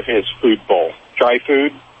eat out of his food bowl, dry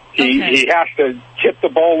food. He has to tip the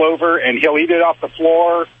bowl over, and he'll eat it off the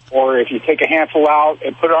floor, or if you take a handful out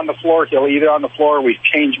and put it on the floor, he'll eat it on the floor. We've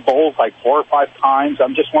changed bowls like 4 or 5 times.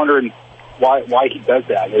 I'm just wondering why he does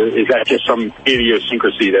that. Is that just some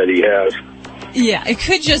idiosyncrasy that he has? Yeah, it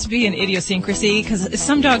could just be an idiosyncrasy, because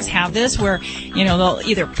some dogs have this where, they'll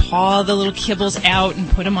either paw the little kibbles out and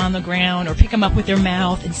put them on the ground, or pick them up with their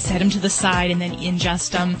mouth and set them to the side and then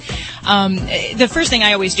ingest them. The first thing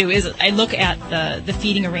I always do is I look at the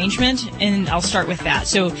feeding arrangement, and I'll start with that.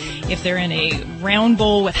 So if they're in a round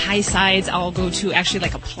bowl with high sides, I'll go to actually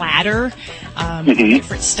like a platter,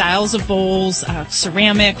 different styles of bowls,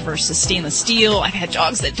 ceramic versus stainless steel. I've had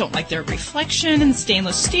dogs that don't like their reflection in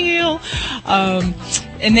stainless steel.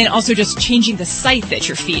 And then also just changing the site that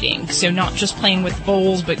you're feeding. So not just playing with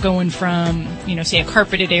bowls, but going from, say a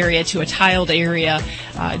carpeted area to a tiled area,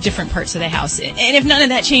 different parts of the house. And if none of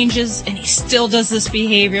that changes and he still does this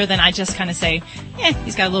behavior, then I just kind of say,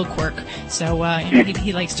 he's got a little quirk. So,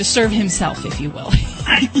 he likes to serve himself, if you will.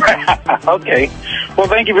 Okay. Well,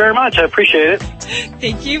 thank you very much. I appreciate it.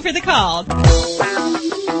 Thank you for the call.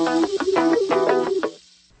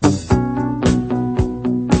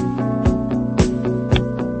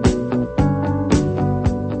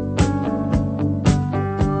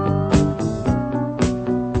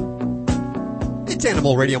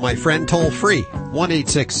 Animal Radio, my friend, toll free,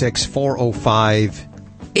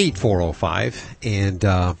 1-866-405-8405. And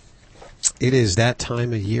it is that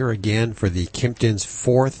time of year again for the Kimpton's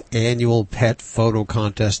 4th annual pet photo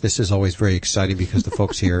contest. This is always very exciting because the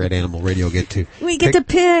folks here at Animal Radio get to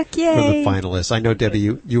pick, yay, for the finalists. I know, Debbie,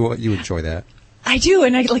 you enjoy that. I do,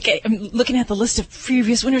 and I'm looking at the list of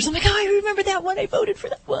previous winners. I'm like, I remember that one. I voted for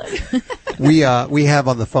that one. We have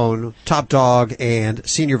on the phone Top Dog and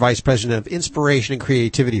Senior Vice President of Inspiration and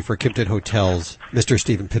Creativity for Kimpton Hotels, Mr.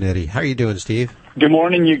 Stephen Panetti. How are you doing, Steve? Good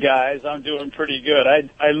morning, you guys. I'm doing pretty good.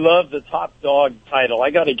 I love the Top Dog title. I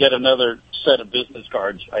got to get another set of business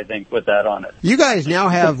cards, I think, with that on it. You guys now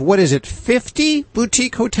have, 50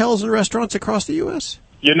 boutique hotels and restaurants across the U.S.?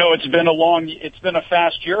 It's been a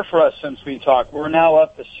fast year for us since we talked. We're now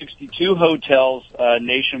up to 62 hotels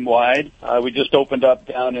nationwide. We just opened up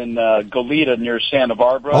down in Goleta near Santa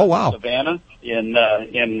Barbara, Savannah, in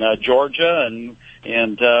Georgia,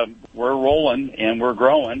 and we're rolling and we're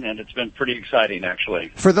growing, and it's been pretty exciting,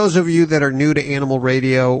 actually. For those of you that are new to Animal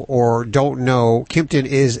Radio or don't know, Kimpton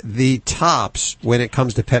is the tops when it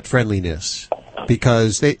comes to pet friendliness.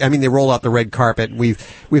 because they roll out the red carpet. We've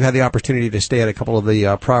had the opportunity to stay at a couple of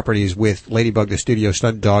the properties with Ladybug, the studio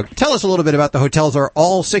stunt dog. Tell us a little bit about the hotels. Are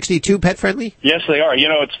all 62 pet friendly? Yes, they are.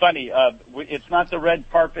 It's funny. It's not the red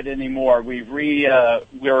carpet anymore. We're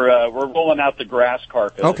rolling out the grass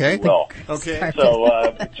carpet. Okay. If you will. Okay.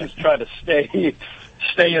 So just try to stay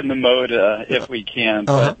in the mode if we can.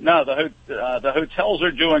 Uh-huh. But no, the hotels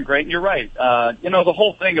are doing great. And you're right. The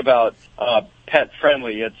whole thing about pet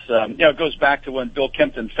friendly, it goes back to when Bill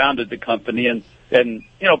Kempton founded the company, and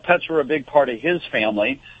pets were a big part of his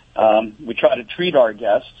family. We try to treat our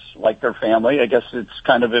guests like their family. I guess it's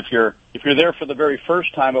kind of if you're there for the very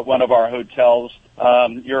first time at one of our hotels,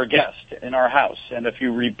 you're a guest in our house, and if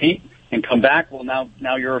you repeat and come back, well,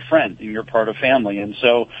 now you're a friend and you're part of family. And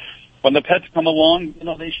so when the pets come along,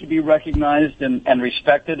 they should be recognized and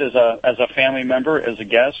respected as a family member, as a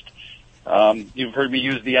guest. You've heard me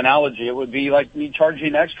use the analogy. It would be like me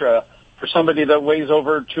charging extra for somebody that weighs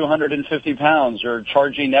over 250 pounds, or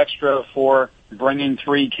charging extra for bringing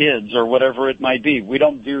 3 kids, or whatever it might be. We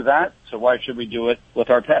don't do that, so why should we do it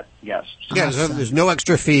with our pet guests? Yeah, so there's no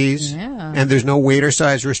extra fees, and there's no weight or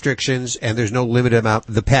size restrictions, and there's no limited amount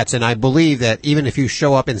of the pets. And I believe that even if you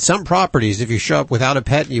show up in some properties, if you show up without a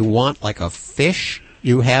pet and you want like a fish,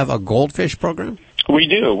 you have a goldfish program? We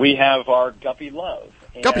do. We have our Guppy Love.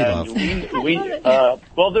 Guppy Love. We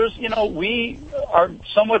are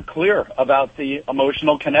somewhat clear about the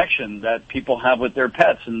emotional connection that people have with their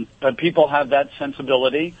pets, and people have that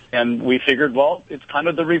sensibility. And we figured, well, it's kind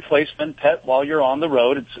of the replacement pet while you're on the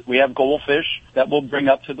road. We have goldfish that we'll bring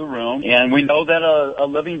up to the room, and we know that a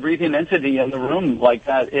living, breathing entity in the room like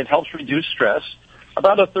that, it helps reduce stress.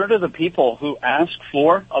 About a third of the people who ask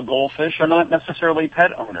for a goldfish are not necessarily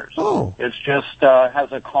pet owners. Oh. It's just has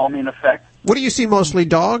a calming effect. What do you see, mostly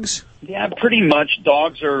dogs? Yeah, pretty much.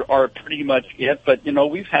 Dogs are pretty much it. But,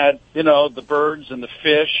 we've had, the birds and the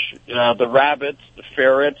fish, the rabbits, the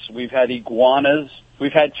ferrets. We've had iguanas.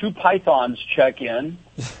 We've had 2 pythons check in.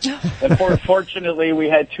 And fortunately, we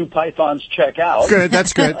had 2 pythons check out. Good,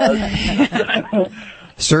 that's good.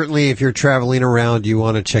 Certainly, if you're traveling around, you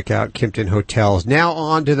want to check out Kimpton Hotels. Now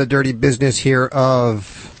on to the dirty business here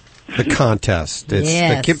of the contest. It's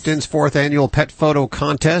the Kimpton's 4th annual pet photo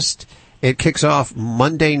contest. It kicks off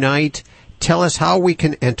Monday night. Tell us how we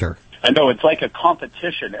can enter. I know, it's like a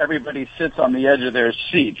competition. Everybody sits on the edge of their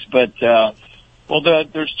seats. But,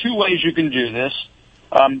 there's 2 ways you can do this.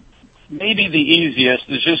 Maybe the easiest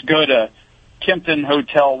is just go to Kimpton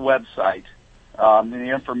Hotel website. And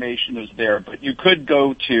the information is there. But you could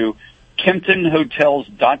go to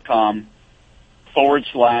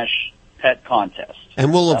KimptonHotels.com/pet contest.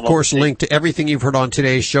 And we'll, of course, link to everything you've heard on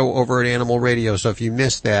today's show over at Animal Radio. So if you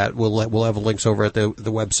missed that, we'll have links over at the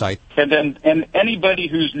website. And anybody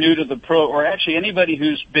who's new to the or actually anybody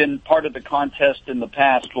who's been part of the contest in the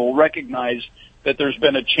past will recognize that there's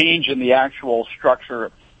been a change in the actual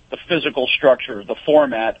structure, the physical structure, the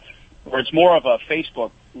format, where it's more of a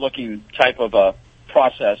Facebook-looking type of a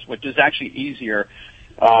process, which is actually easier.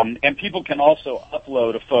 And people can also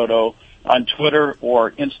upload a photo on Twitter or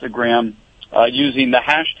Instagram using the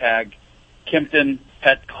hashtag Kimpton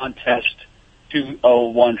Pet Contest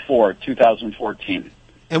 2014.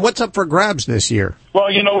 And what's up for grabs this year? Well,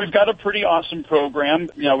 we've got a pretty awesome program.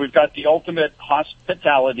 We've got the ultimate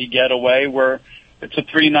hospitality getaway where it's a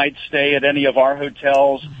 3-night stay at any of our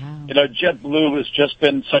hotels. JetBlue has just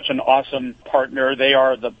been such an awesome partner. They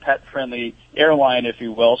are the pet-friendly airline, if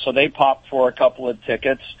you will, so they pop for a couple of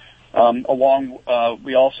tickets.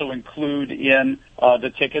 We also include in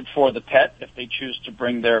the ticket for the pet if they choose to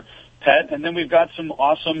bring their pet. And then we've got some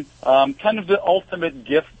awesome, kind of the ultimate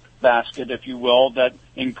gift basket, if you will, that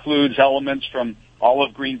includes elements from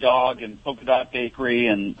Olive Green Dog and Polka Dot Bakery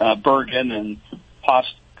and Bergen and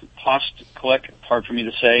Post Click, hard for me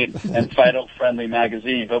to say, and Fido Friendly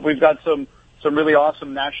Magazine. But we've got some really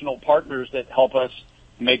awesome national partners that help us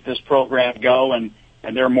make this program go, and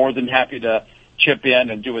they're more than happy to chip in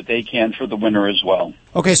and do what they can for the winner as well.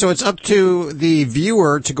 Okay, so it's up to the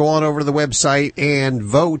viewer to go on over to the website and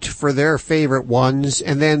vote for their favorite ones,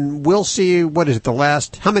 and then we'll see,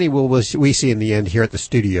 how many will we see in the end here at the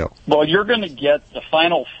studio? Well, you're going to get the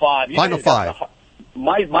final 5. Final 5.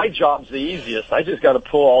 My job's the easiest. I just got to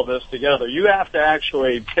pull all this together. You have to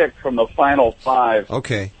actually pick from the final 5.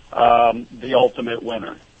 Okay. The ultimate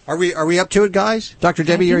winner. Are we up to it, guys? Dr.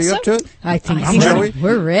 Debbie, are you up to it? I think so. Joey?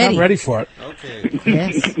 We're ready. I'm ready for it. Okay.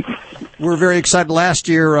 Yes. We're very excited. Last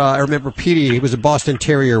year, I remember Petey, he was a Boston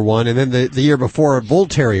Terrier one, and then the year before, a Bull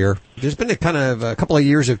Terrier. There's been a couple of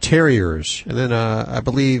years of terriers, and then I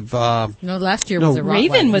believe... last year was a Rottweiler.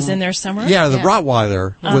 Raven was in there somewhere. Yeah, the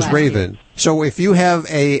Rottweiler was Raven. So if you have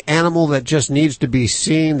a animal that just needs to be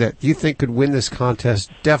seen that you think could win this contest,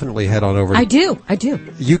 definitely head on over. I do.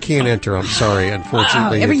 You can't enter, I'm sorry,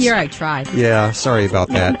 unfortunately. Every year I try. Yeah, sorry about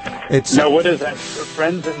that. No, what is that?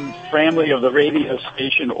 Friends and family of the radio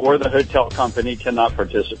station or the hotel company cannot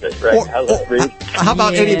participate, right? How's that read? How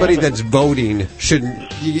about anybody that's voting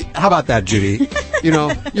shouldn't? How about that, Judy?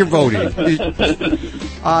 You're voting.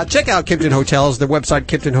 Check out Kimpton Hotels, their website,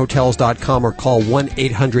 KimptonHotels.com, or call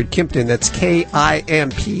 1-800-KIMPTON. That's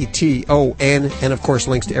KIMPTON. And, of course,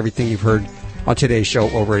 links to everything you've heard on today's show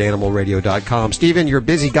over at animalradio.com. Stephen, you're a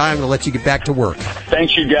busy guy. I'm going to let you get back to work.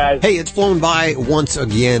 Thanks, you guys. Hey, it's flown by once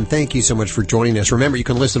again. Thank you so much for joining us. Remember, you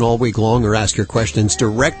can listen all week long or ask your questions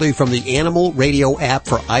directly from the Animal Radio app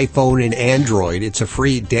for iPhone and Android. It's a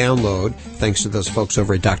free download, thanks to those folks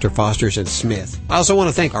over at Dr. Foster's and Smith. I also want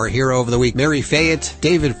to thank our hero of the week, Mary Fayette,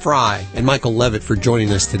 David Fry, and Michael Levitt for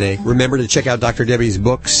joining us today. Remember to check out Dr. Debbie's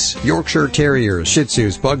books, Yorkshire Terriers, Shih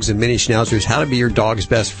Tzus, Bugs, and Mini Schnauzers, How to Be Your Dog's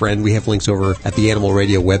Best Friend. We have links over at the Animal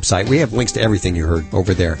Radio website. We have links to everything you heard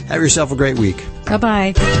over there. Have yourself a great week.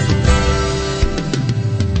 Bye-bye.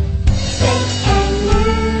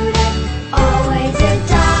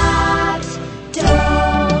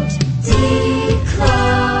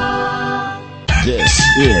 This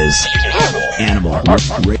is Animal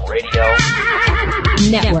Radio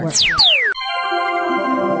Network.